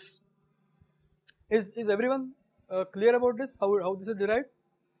through this. Is everyone clear about this? How this is derived?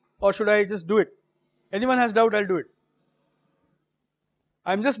 Or should I just do it? Anyone has doubt? I'll do it.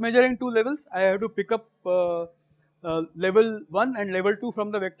 I am just measuring 2 levels. I have to pick up level 1 and level 2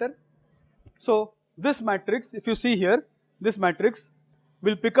 from the vector. So this matrix, if you see here, this matrix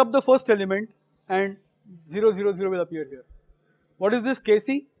will pick up the first element and 0, 0, 0 will appear here. What is this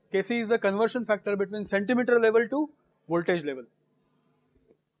Kc? Kc is the conversion factor between centimeter level to voltage level.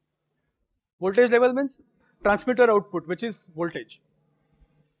 Voltage level means transmitter output, which is voltage.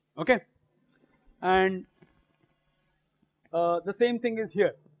 Okay, and the same thing is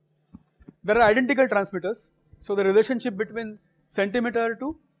here. There are identical transmitters, so the relationship between centimeter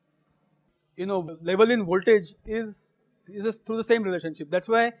to level in voltage is through the same relationship. That's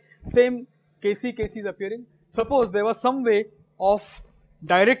why same Kc is appearing. Suppose there was some way of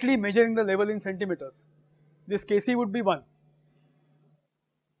directly measuring the level in centimeters. This Kc would be 1.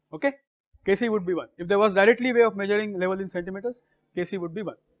 Okay, Kc would be 1. If there was directly way of measuring level in centimeters, Kc would be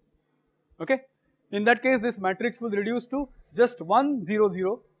 1. Okay, in that case this matrix will reduce to just 1, 0,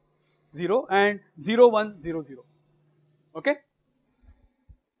 0, 0 and 0, 1, 0, 0. Okay.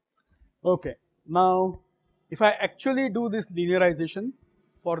 Okay, now if I actually do this linearization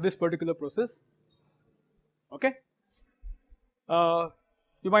for this particular process, okay,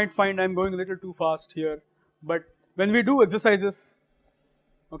 you might find I am going a little too fast here, but when we do exercises,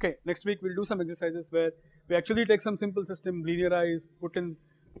 okay, next week we'll do some exercises where we actually take some simple system, linearize, put in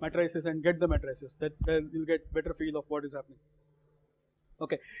matrices and get the matrices. That you'll get better feel of what is happening.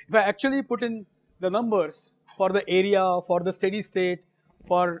 Okay, if I actually put in the numbers for the area, for the steady state,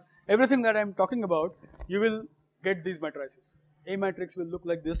 for everything that I am talking about, you will get these matrices. A matrix will look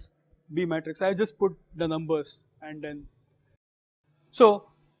like this, B matrix. I just put the numbers and then. So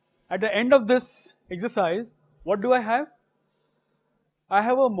at the end of this exercise, what do I have? I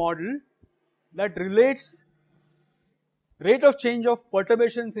have a model that relates rate of change of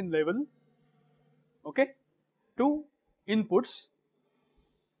perturbations in level, okay, to inputs,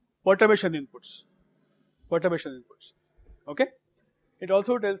 perturbation inputs, okay. It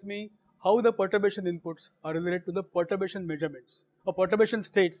also tells me how the perturbation inputs are related to the perturbation measurements, or perturbation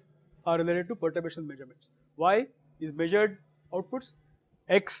states are related to perturbation measurements. Y is measured outputs,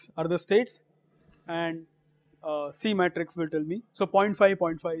 X are the states, and C matrix will tell me. So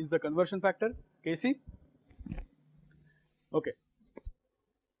 0.5 is the conversion factor, Kc. Okay.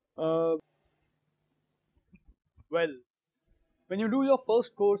 Well, when you do your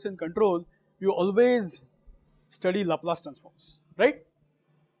first course in control, you always study Laplace transforms, right?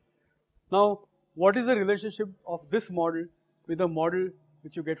 Now, what is the relationship of this model with the model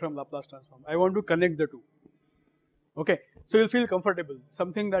which you get from Laplace transform? I want to connect the two. Okay, so you'll feel comfortable.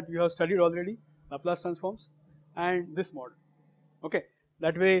 Something that you have studied already, Laplace transforms, and this model. Okay,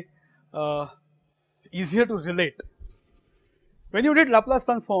 that way it's easier to relate. When you did Laplace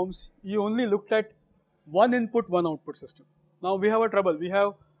transforms, you only looked at one input, one output system. Now we have a trouble. We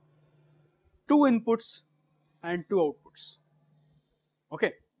have two inputs and two outputs.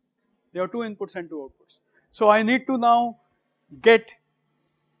 Okay, there are two inputs and two outputs. So I need to now get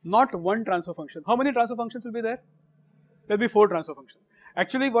not one transfer function. How many transfer functions will be there? There will be 4 transfer functions.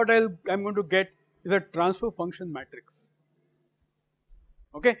 Actually, what I'm going to get is a transfer function matrix.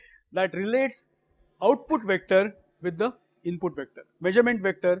 Okay, that relates output vector with the input vector, measurement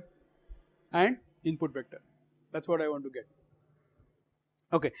vector and input vector. That's what I want to get.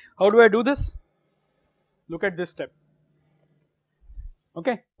 Okay, how do I do this? Look at this step.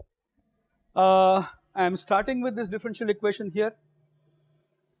 Okay, I am starting with this differential equation here.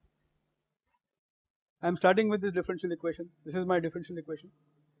 I am starting with this differential equation. This is my differential equation.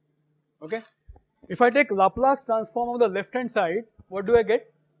 Okay, if I take Laplace transform of the left hand side, what do I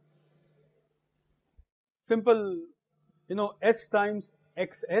get? Simple, s times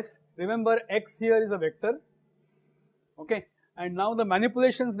xs. Remember, x here is a vector. Okay, and now the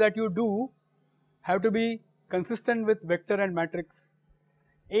manipulations that you do have to be consistent with vector and matrix.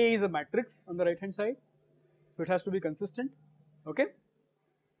 A is a matrix on the right hand side, so it has to be consistent. Okay,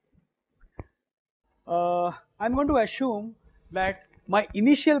 I'm going to assume that my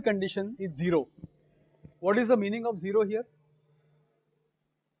initial condition is 0. What is the meaning of 0 here?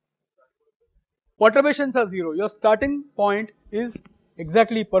 Perturbations are 0. Your starting point is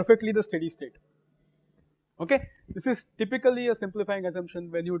exactly perfectly the steady state. Okay, this is typically a simplifying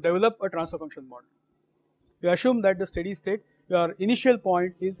assumption when you develop a transfer function model. You assume that the steady state, your initial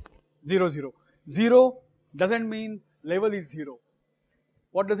point is 0, 0. 0 doesn't mean level is 0.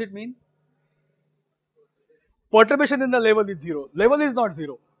 What does it mean? Perturbation in the level is 0. Level is not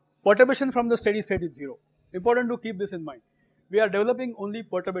 0. Perturbation from the steady state is 0. Important to keep this in mind. We are developing only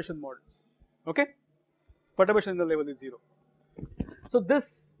perturbation models. Okay? Perturbation in the level is 0. So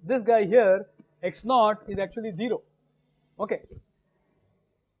this guy here, x0 is actually 0. Okay.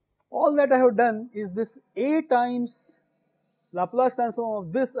 All that I have done is this A times Laplace transform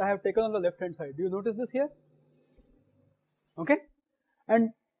of this I have taken on the left hand side. Do you notice this here? Okay.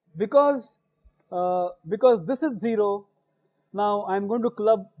 And because this is 0, now I am going to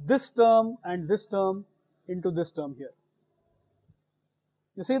club this term and this term into this term here.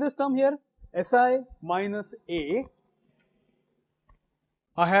 You see this term here? Si minus A.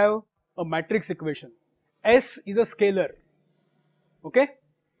 I have a matrix equation. S is a scalar. Okay?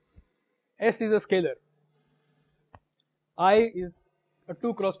 S is a scalar. I is a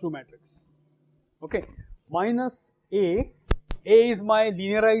 2 cross 2 matrix. Okay? Minus A. A is my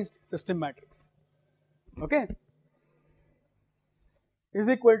linearized system matrix. Okay? Is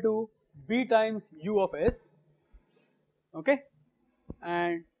equal to B times U of S. Okay?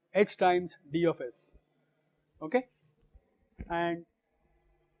 And H times D of S. Okay? And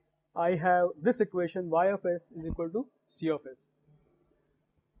I have this equation Y of S is equal to C of S.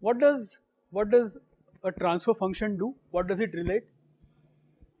 What does a transfer function do? What does it relate?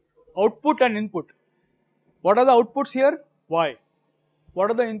 Output and input. What are the outputs here? Y.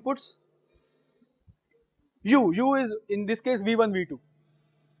 What are the inputs? U. U is in this case V1, V2.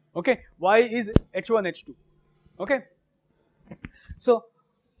 Okay. Y is H1, H2. Okay. So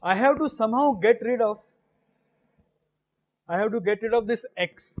I have to somehow get rid of this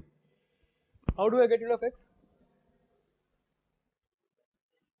X. How do I get rid of X?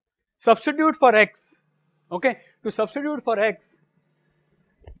 Substitute for X. Okay. To substitute for X,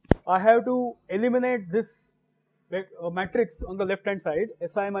 I have to eliminate this matrix on the left hand side,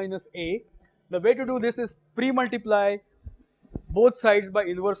 Si minus A. The way to do this is pre-multiply both sides by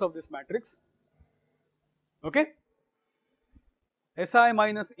inverse of this matrix. Okay. Si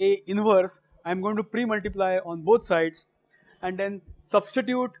minus A inverse, I am going to pre-multiply on both sides and then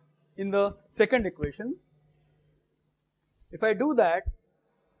substitute in the second equation. If I do that,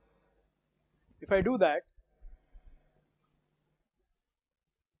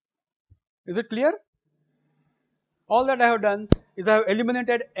 is it clear? All that I have done is I have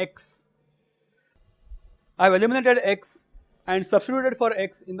eliminated X. I have eliminated X and substituted for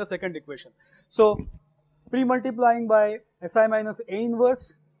X in the second equation. So pre-multiplying by Si minus A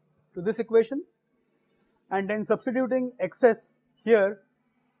inverse to this equation and then substituting XS here,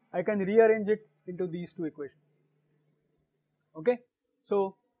 I can rearrange it into these two equations. Okay.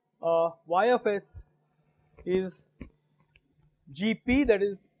 So y of s is gp, that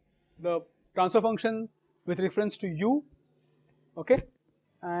is the transfer function with reference to u, okay,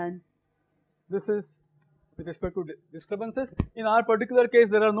 and this is with respect to disturbances. In our particular case,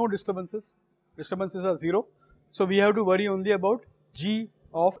 there are no disturbances. Disturbances are 0, so we have to worry only about g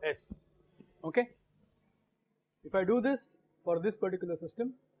of s. Okay. If I do this for this particular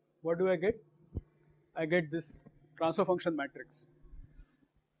system, what do I get? I get this transfer function matrix.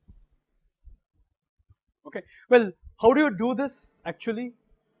 Okay. Well, how do you do this actually?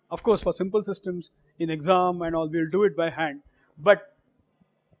 Of course, for simple systems in exam and all, we'll do it by hand. But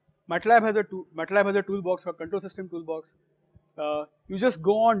MATLAB has a toolbox, or control system toolbox. You just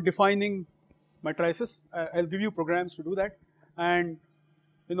go on defining matrices. I'll give you programs to do that, and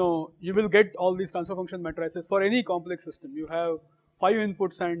you will get all these transfer function matrices for any complex system. You have 5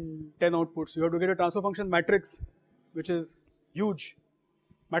 inputs and 10 outputs. You have to get a transfer function matrix, which is huge.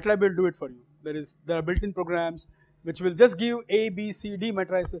 MATLAB will do it for you. There are built-in programs which will just give A, B, C, D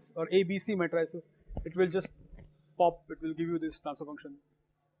matrices or A, B, C matrices. It will just pop. It will give you this transfer function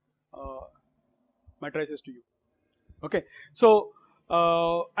matrices to you. Okay. So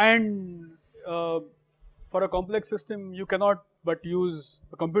for a complex system, you cannot but use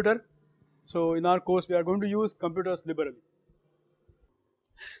a computer. So in our course, we are going to use computers liberally.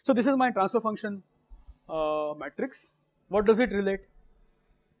 So this is my transfer function matrix. What does it relate?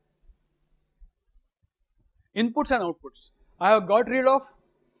 Inputs and outputs. I have got rid of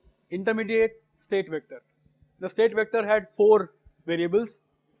intermediate state vector. The state vector had 4 variables,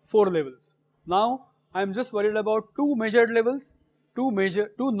 4 levels. Now I am just worried about 2 measured levels, 2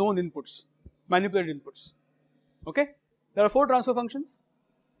 known inputs, manipulated inputs. Okay. There are 4 transfer functions.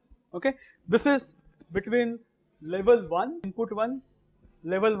 Okay. This is between level 1, input 1,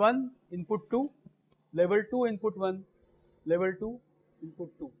 level 1, input 2, level 2, input 1, level 2, input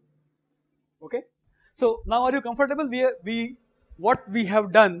 2. Okay. So now are you comfortable? What we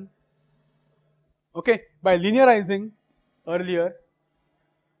have done, okay, by linearizing earlier,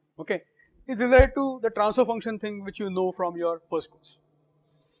 okay, is related to the transfer function thing which you know from your first course.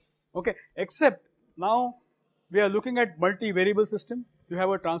 Okay, except now we are looking at multi-variable system. You have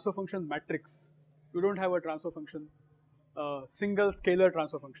a transfer function matrix. You don't have a transfer function, single scalar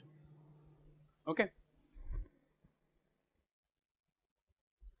transfer function. Okay.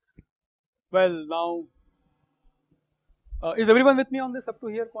 Well, now, is everyone with me on this up to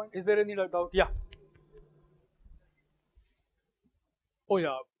here point? Is there any doubt? Yeah. Oh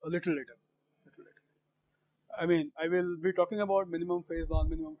yeah, a little later. I mean, I will be talking about minimum phase,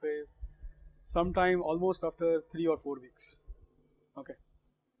 non-minimum phase, sometime almost after 3 or 4 weeks. Okay.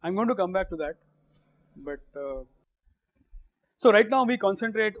 I'm going to come back to that, but so right now we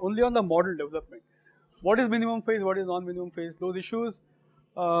concentrate only on the model development. What is minimum phase? What is non-minimum phase? Those issues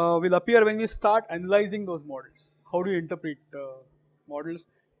will appear when we start analyzing those models. How do you interpret models?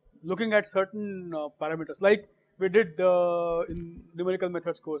 Looking at certain parameters, like we did in numerical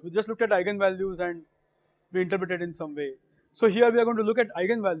methods course. We just looked at eigenvalues and we interpreted in some way. So here we are going to look at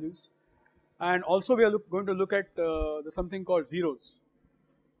eigenvalues, and also we are going to look at something called zeros.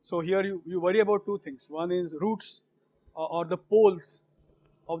 So here you worry about 2 things. One is roots or the poles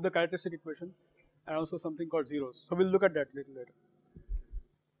of the characteristic equation, and also something called zeros. So we'll look at that a little later.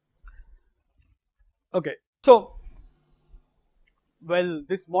 Okay, so well,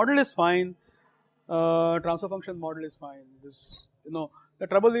 this model is fine. Transfer function model is fine. This, the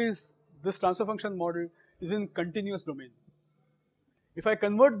trouble is this transfer function model is in continuous domain. If I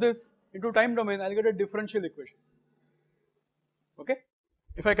convert this into time domain, I'll get a differential equation. Okay.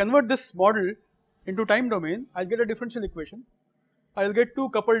 If I convert this model into time domain, I'll get a differential equation. I'll get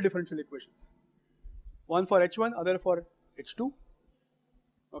 2 coupled differential equations. One for H1, other for H2.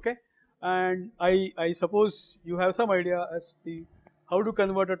 Okay. And I suppose you have some idea as to how to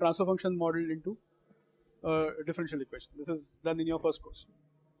convert a transfer function model into a differential equation. This is done in your first course.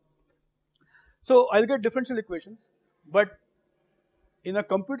 So I'll get differential equations, but in a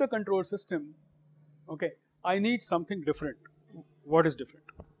computer controlled system, okay, I need something different. What is different?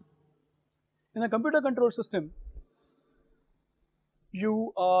 In a computer controlled system,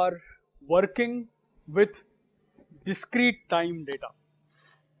 you are working with discrete time data.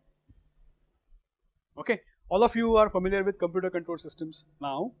 Okay, all of you are familiar with computer controlled systems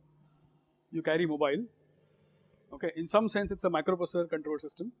now. You carry mobile. Okay, in some sense it's a microprocessor control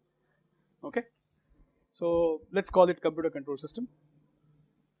system. Okay, so let's call it computer control system.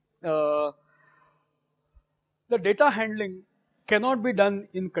 The data handling cannot be done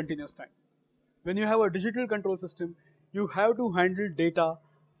in continuous time. When you have a digital control system, you have to handle data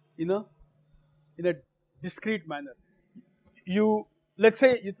in a discrete manner. You let's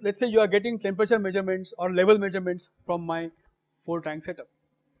say you are getting temperature measurements or level measurements from my 4-tank setup.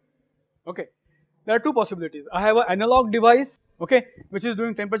 Okay, there are two possibilities. I have an analog device, okay, which is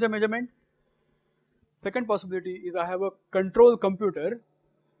doing temperature measurement. Second possibility is I have a control computer,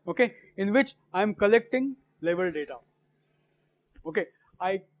 okay, in which I am collecting level data. Okay,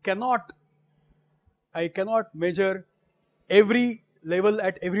 I cannot measure every level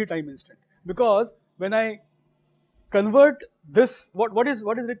at every time instant, because when I convert this, what is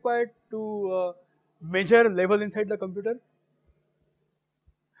required to measure level inside the computer?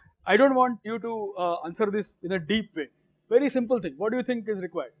 I don't want you to answer this in a deep way. Very simple thing. What do you think is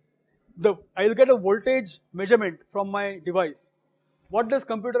required? I'll get a voltage measurement from my device. What does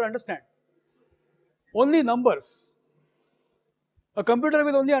computer understand? Only numbers. A computer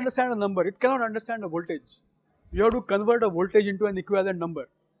will only understand a number. It cannot understand a voltage. You have to convert a voltage into an equivalent number.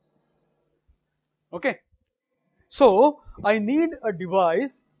 Okay. So I need a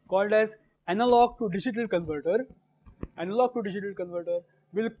device called as analog to digital converter. Analog to digital converter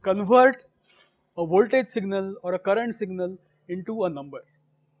will convert a voltage signal or a current signal into a number,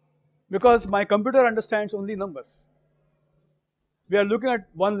 because my computer understands only numbers. We are looking at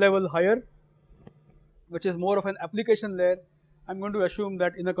one level higher, which is more of an application layer. I'm going to assume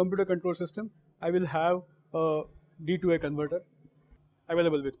that in a computer control system, I will have a D to A converter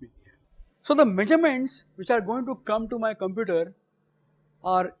available with me. So the measurements which are going to come to my computer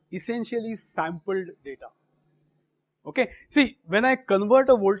are essentially sampled data. Okay, see, when I convert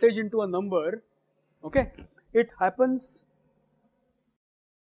a voltage into a number, okay, it happens.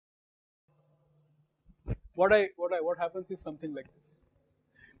 What happens is something like this.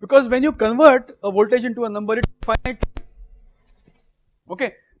 Because when you convert a voltage into a number, it's finite.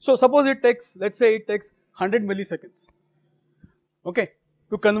 Okay, so suppose it takes, let's say it takes 100 milliseconds, okay,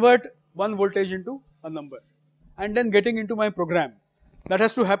 to convert one voltage into a number, and then getting into my program. That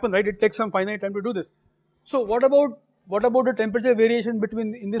has to happen, right? It takes some finite time to do this. So what about the temperature variation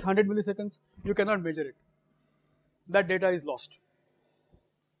between in this 100 milliseconds? You cannot measure it. That data is lost.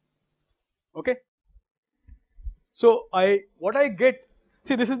 Okay. So what I get,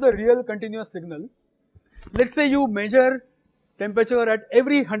 see, this is the real continuous signal. Let's say you measure temperature at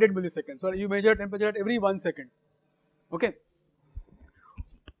every 100 milliseconds, or you measure temperature at every 1 second. Okay.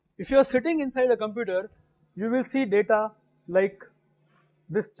 If you are sitting inside a computer, you will see data like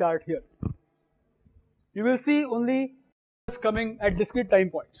this chart here. You will see only coming at discrete time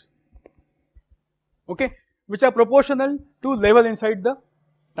points, okay, which are proportional to level inside the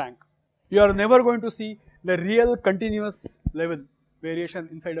tank. You are never going to see the real continuous level variation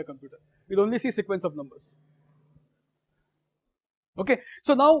inside a computer. You'll only see sequence of numbers. Okay,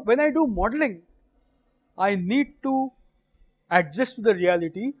 so now when I do modeling, I need to adjust to the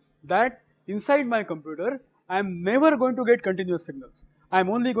reality that inside my computer, I am never going to get continuous signals. I am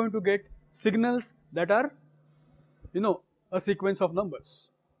only going to get signals that are, a sequence of numbers.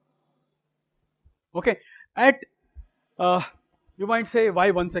 Okay, you might say, why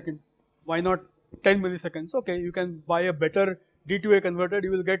 1 second? Why not 10 milliseconds? Okay, you can buy a better D to A converter,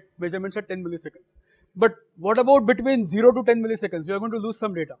 you will get measurements at 10 milliseconds. But what about between 0 to 10 milliseconds? You are going to lose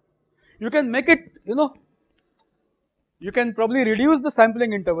some data. You can make it, you can probably reduce the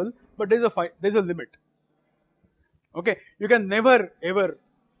sampling interval, but there's a limit. Okay, you can never ever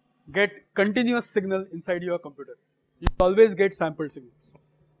get continuous signal inside your computer. You always get sampled signals.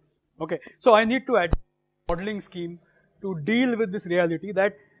 Okay, so I need to add a modeling scheme to deal with this reality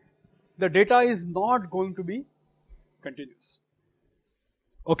that the data is not going to be continuous.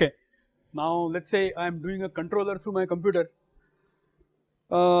 Okay, now let's say I am doing a controller through my computer.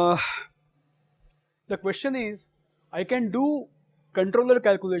 The question is, I can do controller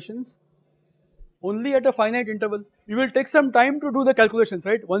calculations only at a finite interval. You will take some time to do the calculations,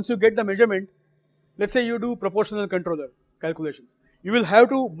 right? Once you get the measurement, let's say you do proportional controller calculations. You will have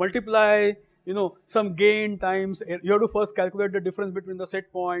to multiply, some gain times. You have to first calculate the difference between the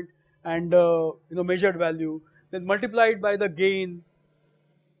set point and measured value, then multiply it by the gain,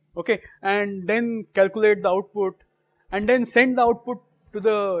 okay, and then calculate the output, and then send the output to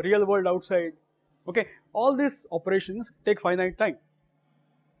the real world outside. Okay, all these operations take finite time.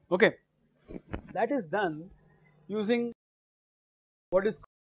 Okay, that is done using what is called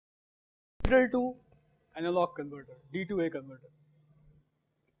digital to analog converter, D to A converter.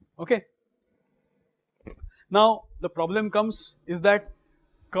 Okay. Now the problem comes is that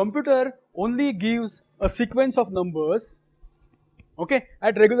computer only gives a sequence of numbers, okay,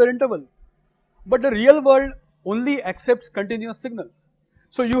 at regular interval, but the real world only accepts continuous signals.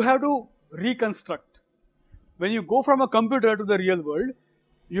 So you have to reconstruct. When you go from a computer to the real world,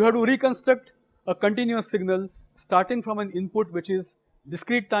 you have to reconstruct a continuous signal starting from an input which is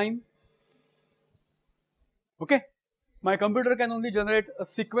discrete time. Okay, my computer can only generate a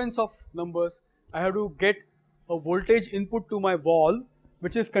sequence of numbers. I have to get a voltage input to my wall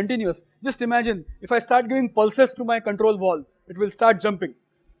which is continuous. Just imagine if I start giving pulses to my control wall, it will start jumping.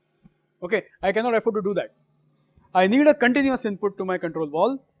 Okay, I cannot afford to do that. I need a continuous input to my control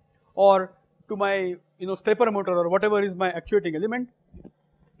wall or to my stepper motor or whatever is my actuating element.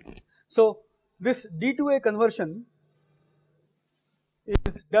 So this D2A conversion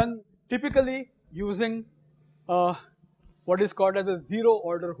is done typically using what is called as a zero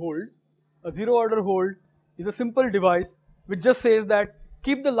order hold. A zero order hold is a simple device which just says that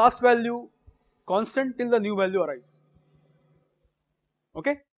keep the last value constant till the new value arrives.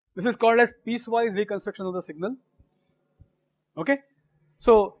 Okay, this is called as piecewise reconstruction of the signal. Okay,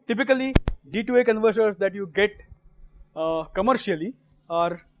 so typically D2A converters that you get commercially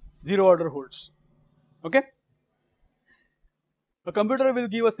are zero order holds. Okay, a computer will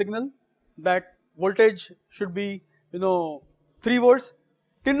give a signal that voltage should be 3 volts.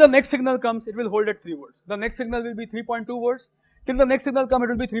 Till the next signal comes, it will hold at 3 volts. The next signal will be 3.2 volts. Till the next signal comes, it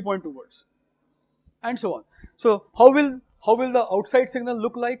will be 3.2 volts, and so on. So how will the outside signal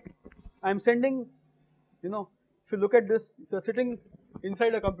look like? I am sending, if you look at this, if you are sitting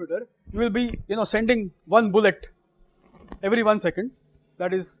inside a computer, you will be sending one bullet every 1 second.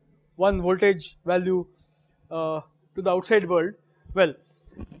 That is one voltage value to the outside world. Well,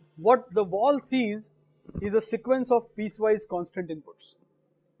 what the wall sees is a sequence of piecewise constant inputs.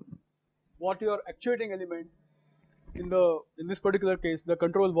 What your actuating element in this particular case, the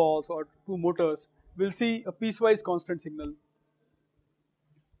control valves or two motors will see a piecewise constant signal.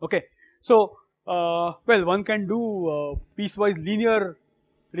 Okay, so well, one can do piecewise linear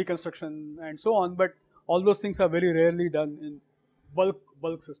reconstruction and so on, but all those things are very rarely done in bulk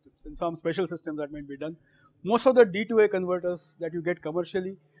systems. In some special systems that might be done. Most of the D2A converters that you get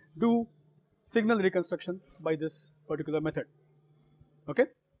commercially do signal reconstruction by this particular method. Okay.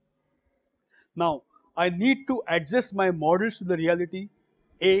 Now I need to adjust my models to the reality.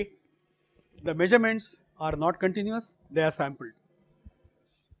 A, the measurements are not continuous, they are sampled.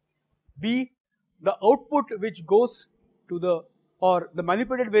 B, the output which goes to the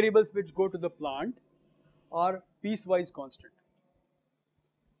manipulated variables which go to the plant are piecewise constant.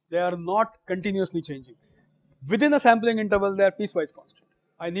 They are not continuously changing. Within a sampling interval, they are piecewise constant.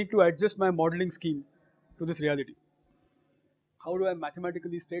 I need to adjust my modeling scheme to this reality. How do I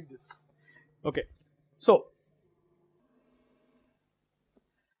mathematically state this? Okay, so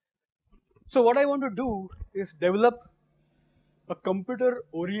what I want to do is develop a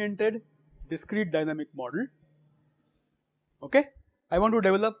computer-oriented discrete dynamic model. Okay, I want to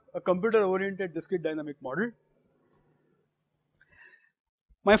develop a computer-oriented discrete dynamic model.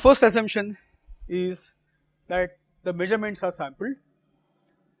 My first assumption is that the measurements are sampled.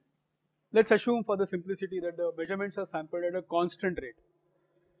 Let's assume for the simplicity that the measurements are sampled at a constant rate.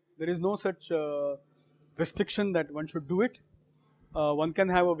 There is no such restriction that one should do it. One can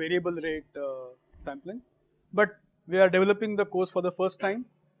have a variable rate sampling, but we are developing the course for the first time.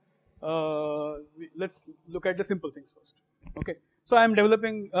 Let's look at the simple things first. Okay, so I am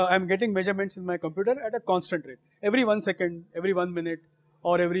developing, I am getting measurements in my computer at a constant rate. Every 1 second, every 1 minute,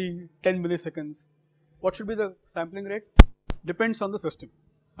 or every 10 milliseconds. What should be the sampling rate? Depends on the system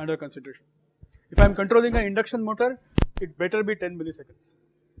under consideration. If I am controlling an induction motor, it better be 10 milliseconds.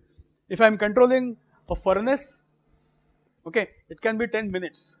 If I am controlling a furnace, okay, it can be 10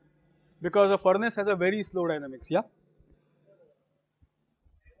 minutes because a furnace has a very slow dynamics. Yeah.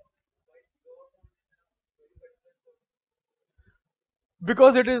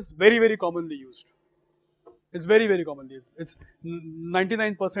 Because it is very commonly used. It's very commonly used. It's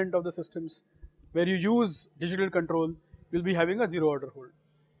 99% of the systems where you use digital control will be having a zero order hold,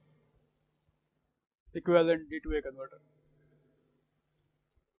 equivalent D2A converter.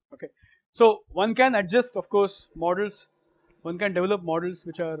 Okay, so one can adjust, of course, models. One can develop models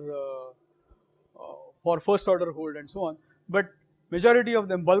which are for first order hold and so on, but majority of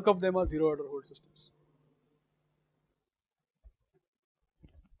them, bulk of them are zero order hold systems.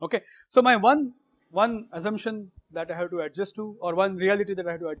 Okay, so my one assumption that I have to adjust to, or one reality that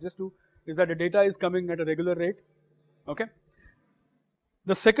I have to adjust to, is that the data is coming at a regular rate. Okay,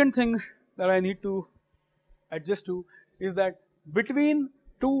 the second thing that I need to adjust to is that between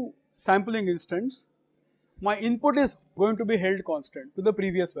two sampling instants, my input is going to be held constant to the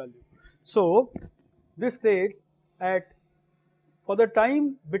previous value. So this states at for the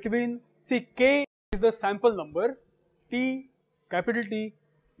time between, see, k is the sample number, t, capital T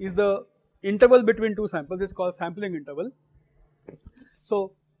is the interval between two samples, it's called sampling interval.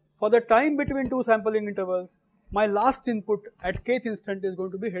 So for the time between two sampling intervals, my last input at kth instant is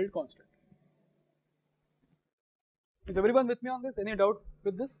going to be held constant. Is everyone with me on this? Any doubt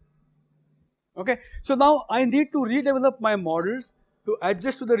with this? Okay, so now I need to redevelop my models to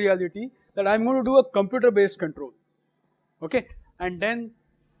adjust to the reality that I'm going to do a computer based control. Okay, and then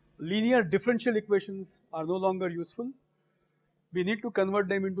linear differential equations are no longer useful. We need to convert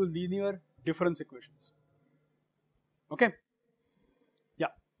them into linear difference equations. Okay, yeah,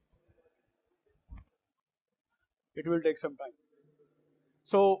 it will take some time.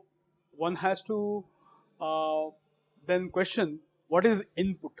 So one has to then question what is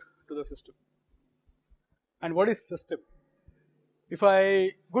input to the system and what is system.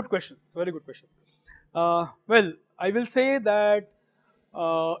 Good question, it's a very good question. Well, I will say that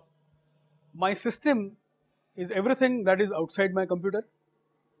my system is everything that is outside my computer,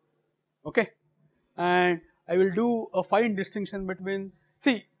 okay, and I will do a fine distinction between,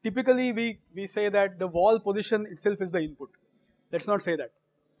 see, typically we say that the wall position itself is the input. Let's not say that.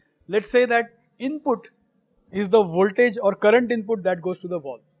 Let's say that input is the voltage or current input that goes to the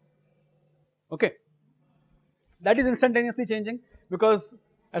wall, okay. That is instantaneously changing because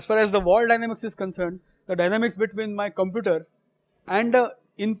as far as the wall dynamics is concerned, the dynamics between my computer and the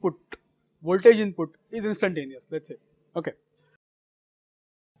input, voltage input is instantaneous, let's say, okay.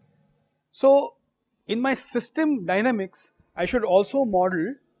 So in my system dynamics, I should also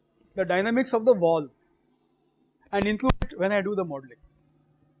model the dynamics of the wall and include it when I do the modeling,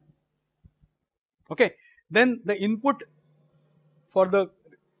 okay. Then the input for the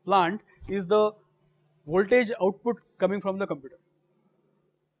plant is the voltage output coming from the computer,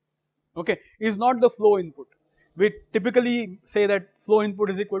 okay, is not the flow input. We typically say that flow input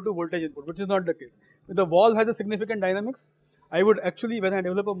is equal to voltage input, which is not the case. If the wall has a significant dynamics, I would actually, when I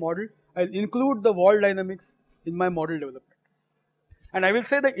develop a model, I'll include the wall dynamics in my model development. And I will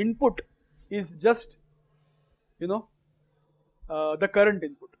say the input is just, the current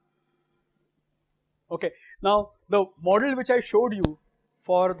input. Okay, now the model which I showed you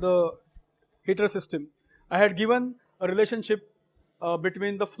for the heater system, I had given a relationship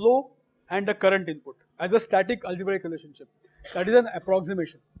between the flow and the current input as a static algebraic relationship. That is an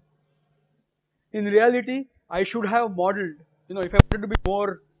approximation. In reality, I should have modeled, if I wanted to be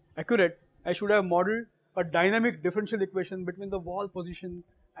more accurate, I should have modeled a dynamic differential equation between the wall position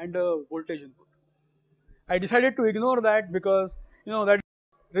and the voltage input. I decided to ignore that because, that is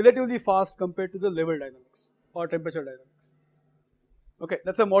relatively fast compared to the level dynamics or temperature dynamics. Okay,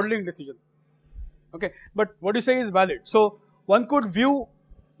 that's a modeling decision. Okay, but what you say is valid. So one could view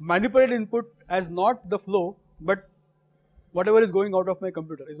manipulated input as not the flow, but whatever is going out of my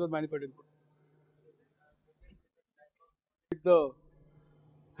computer is what manipulated input. Hit the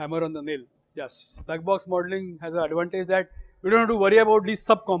hammer on the nail. Yes, black box modeling has an advantage that we don't have to worry about these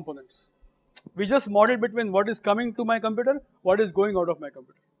subcomponents. We just model between what is coming to my computer, what is going out of my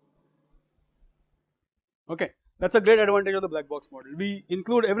computer. Okay, that's a great advantage of the black box model. We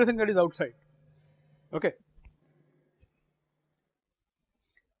include everything that is outside. Okay.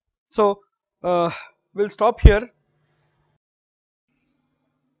 So we'll stop here.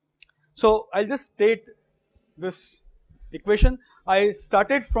 So I'll just state this equation. I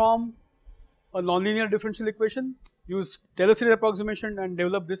started from a nonlinear differential equation, used Taylor series approximation and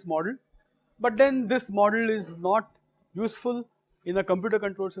developed this model. But then this model is not useful in a computer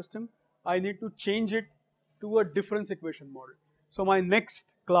control system. I need to change it to a difference equation model. So my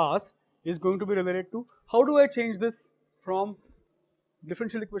next class is going to be related to how do I change this from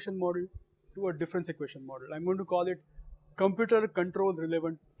differential equation model to a difference equation model. I'm going to call it computer control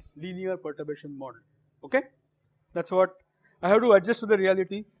relevant linear perturbation model. Okay, that's what I have to adjust to the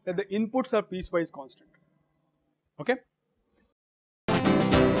reality that the inputs are piecewise constant. Okay.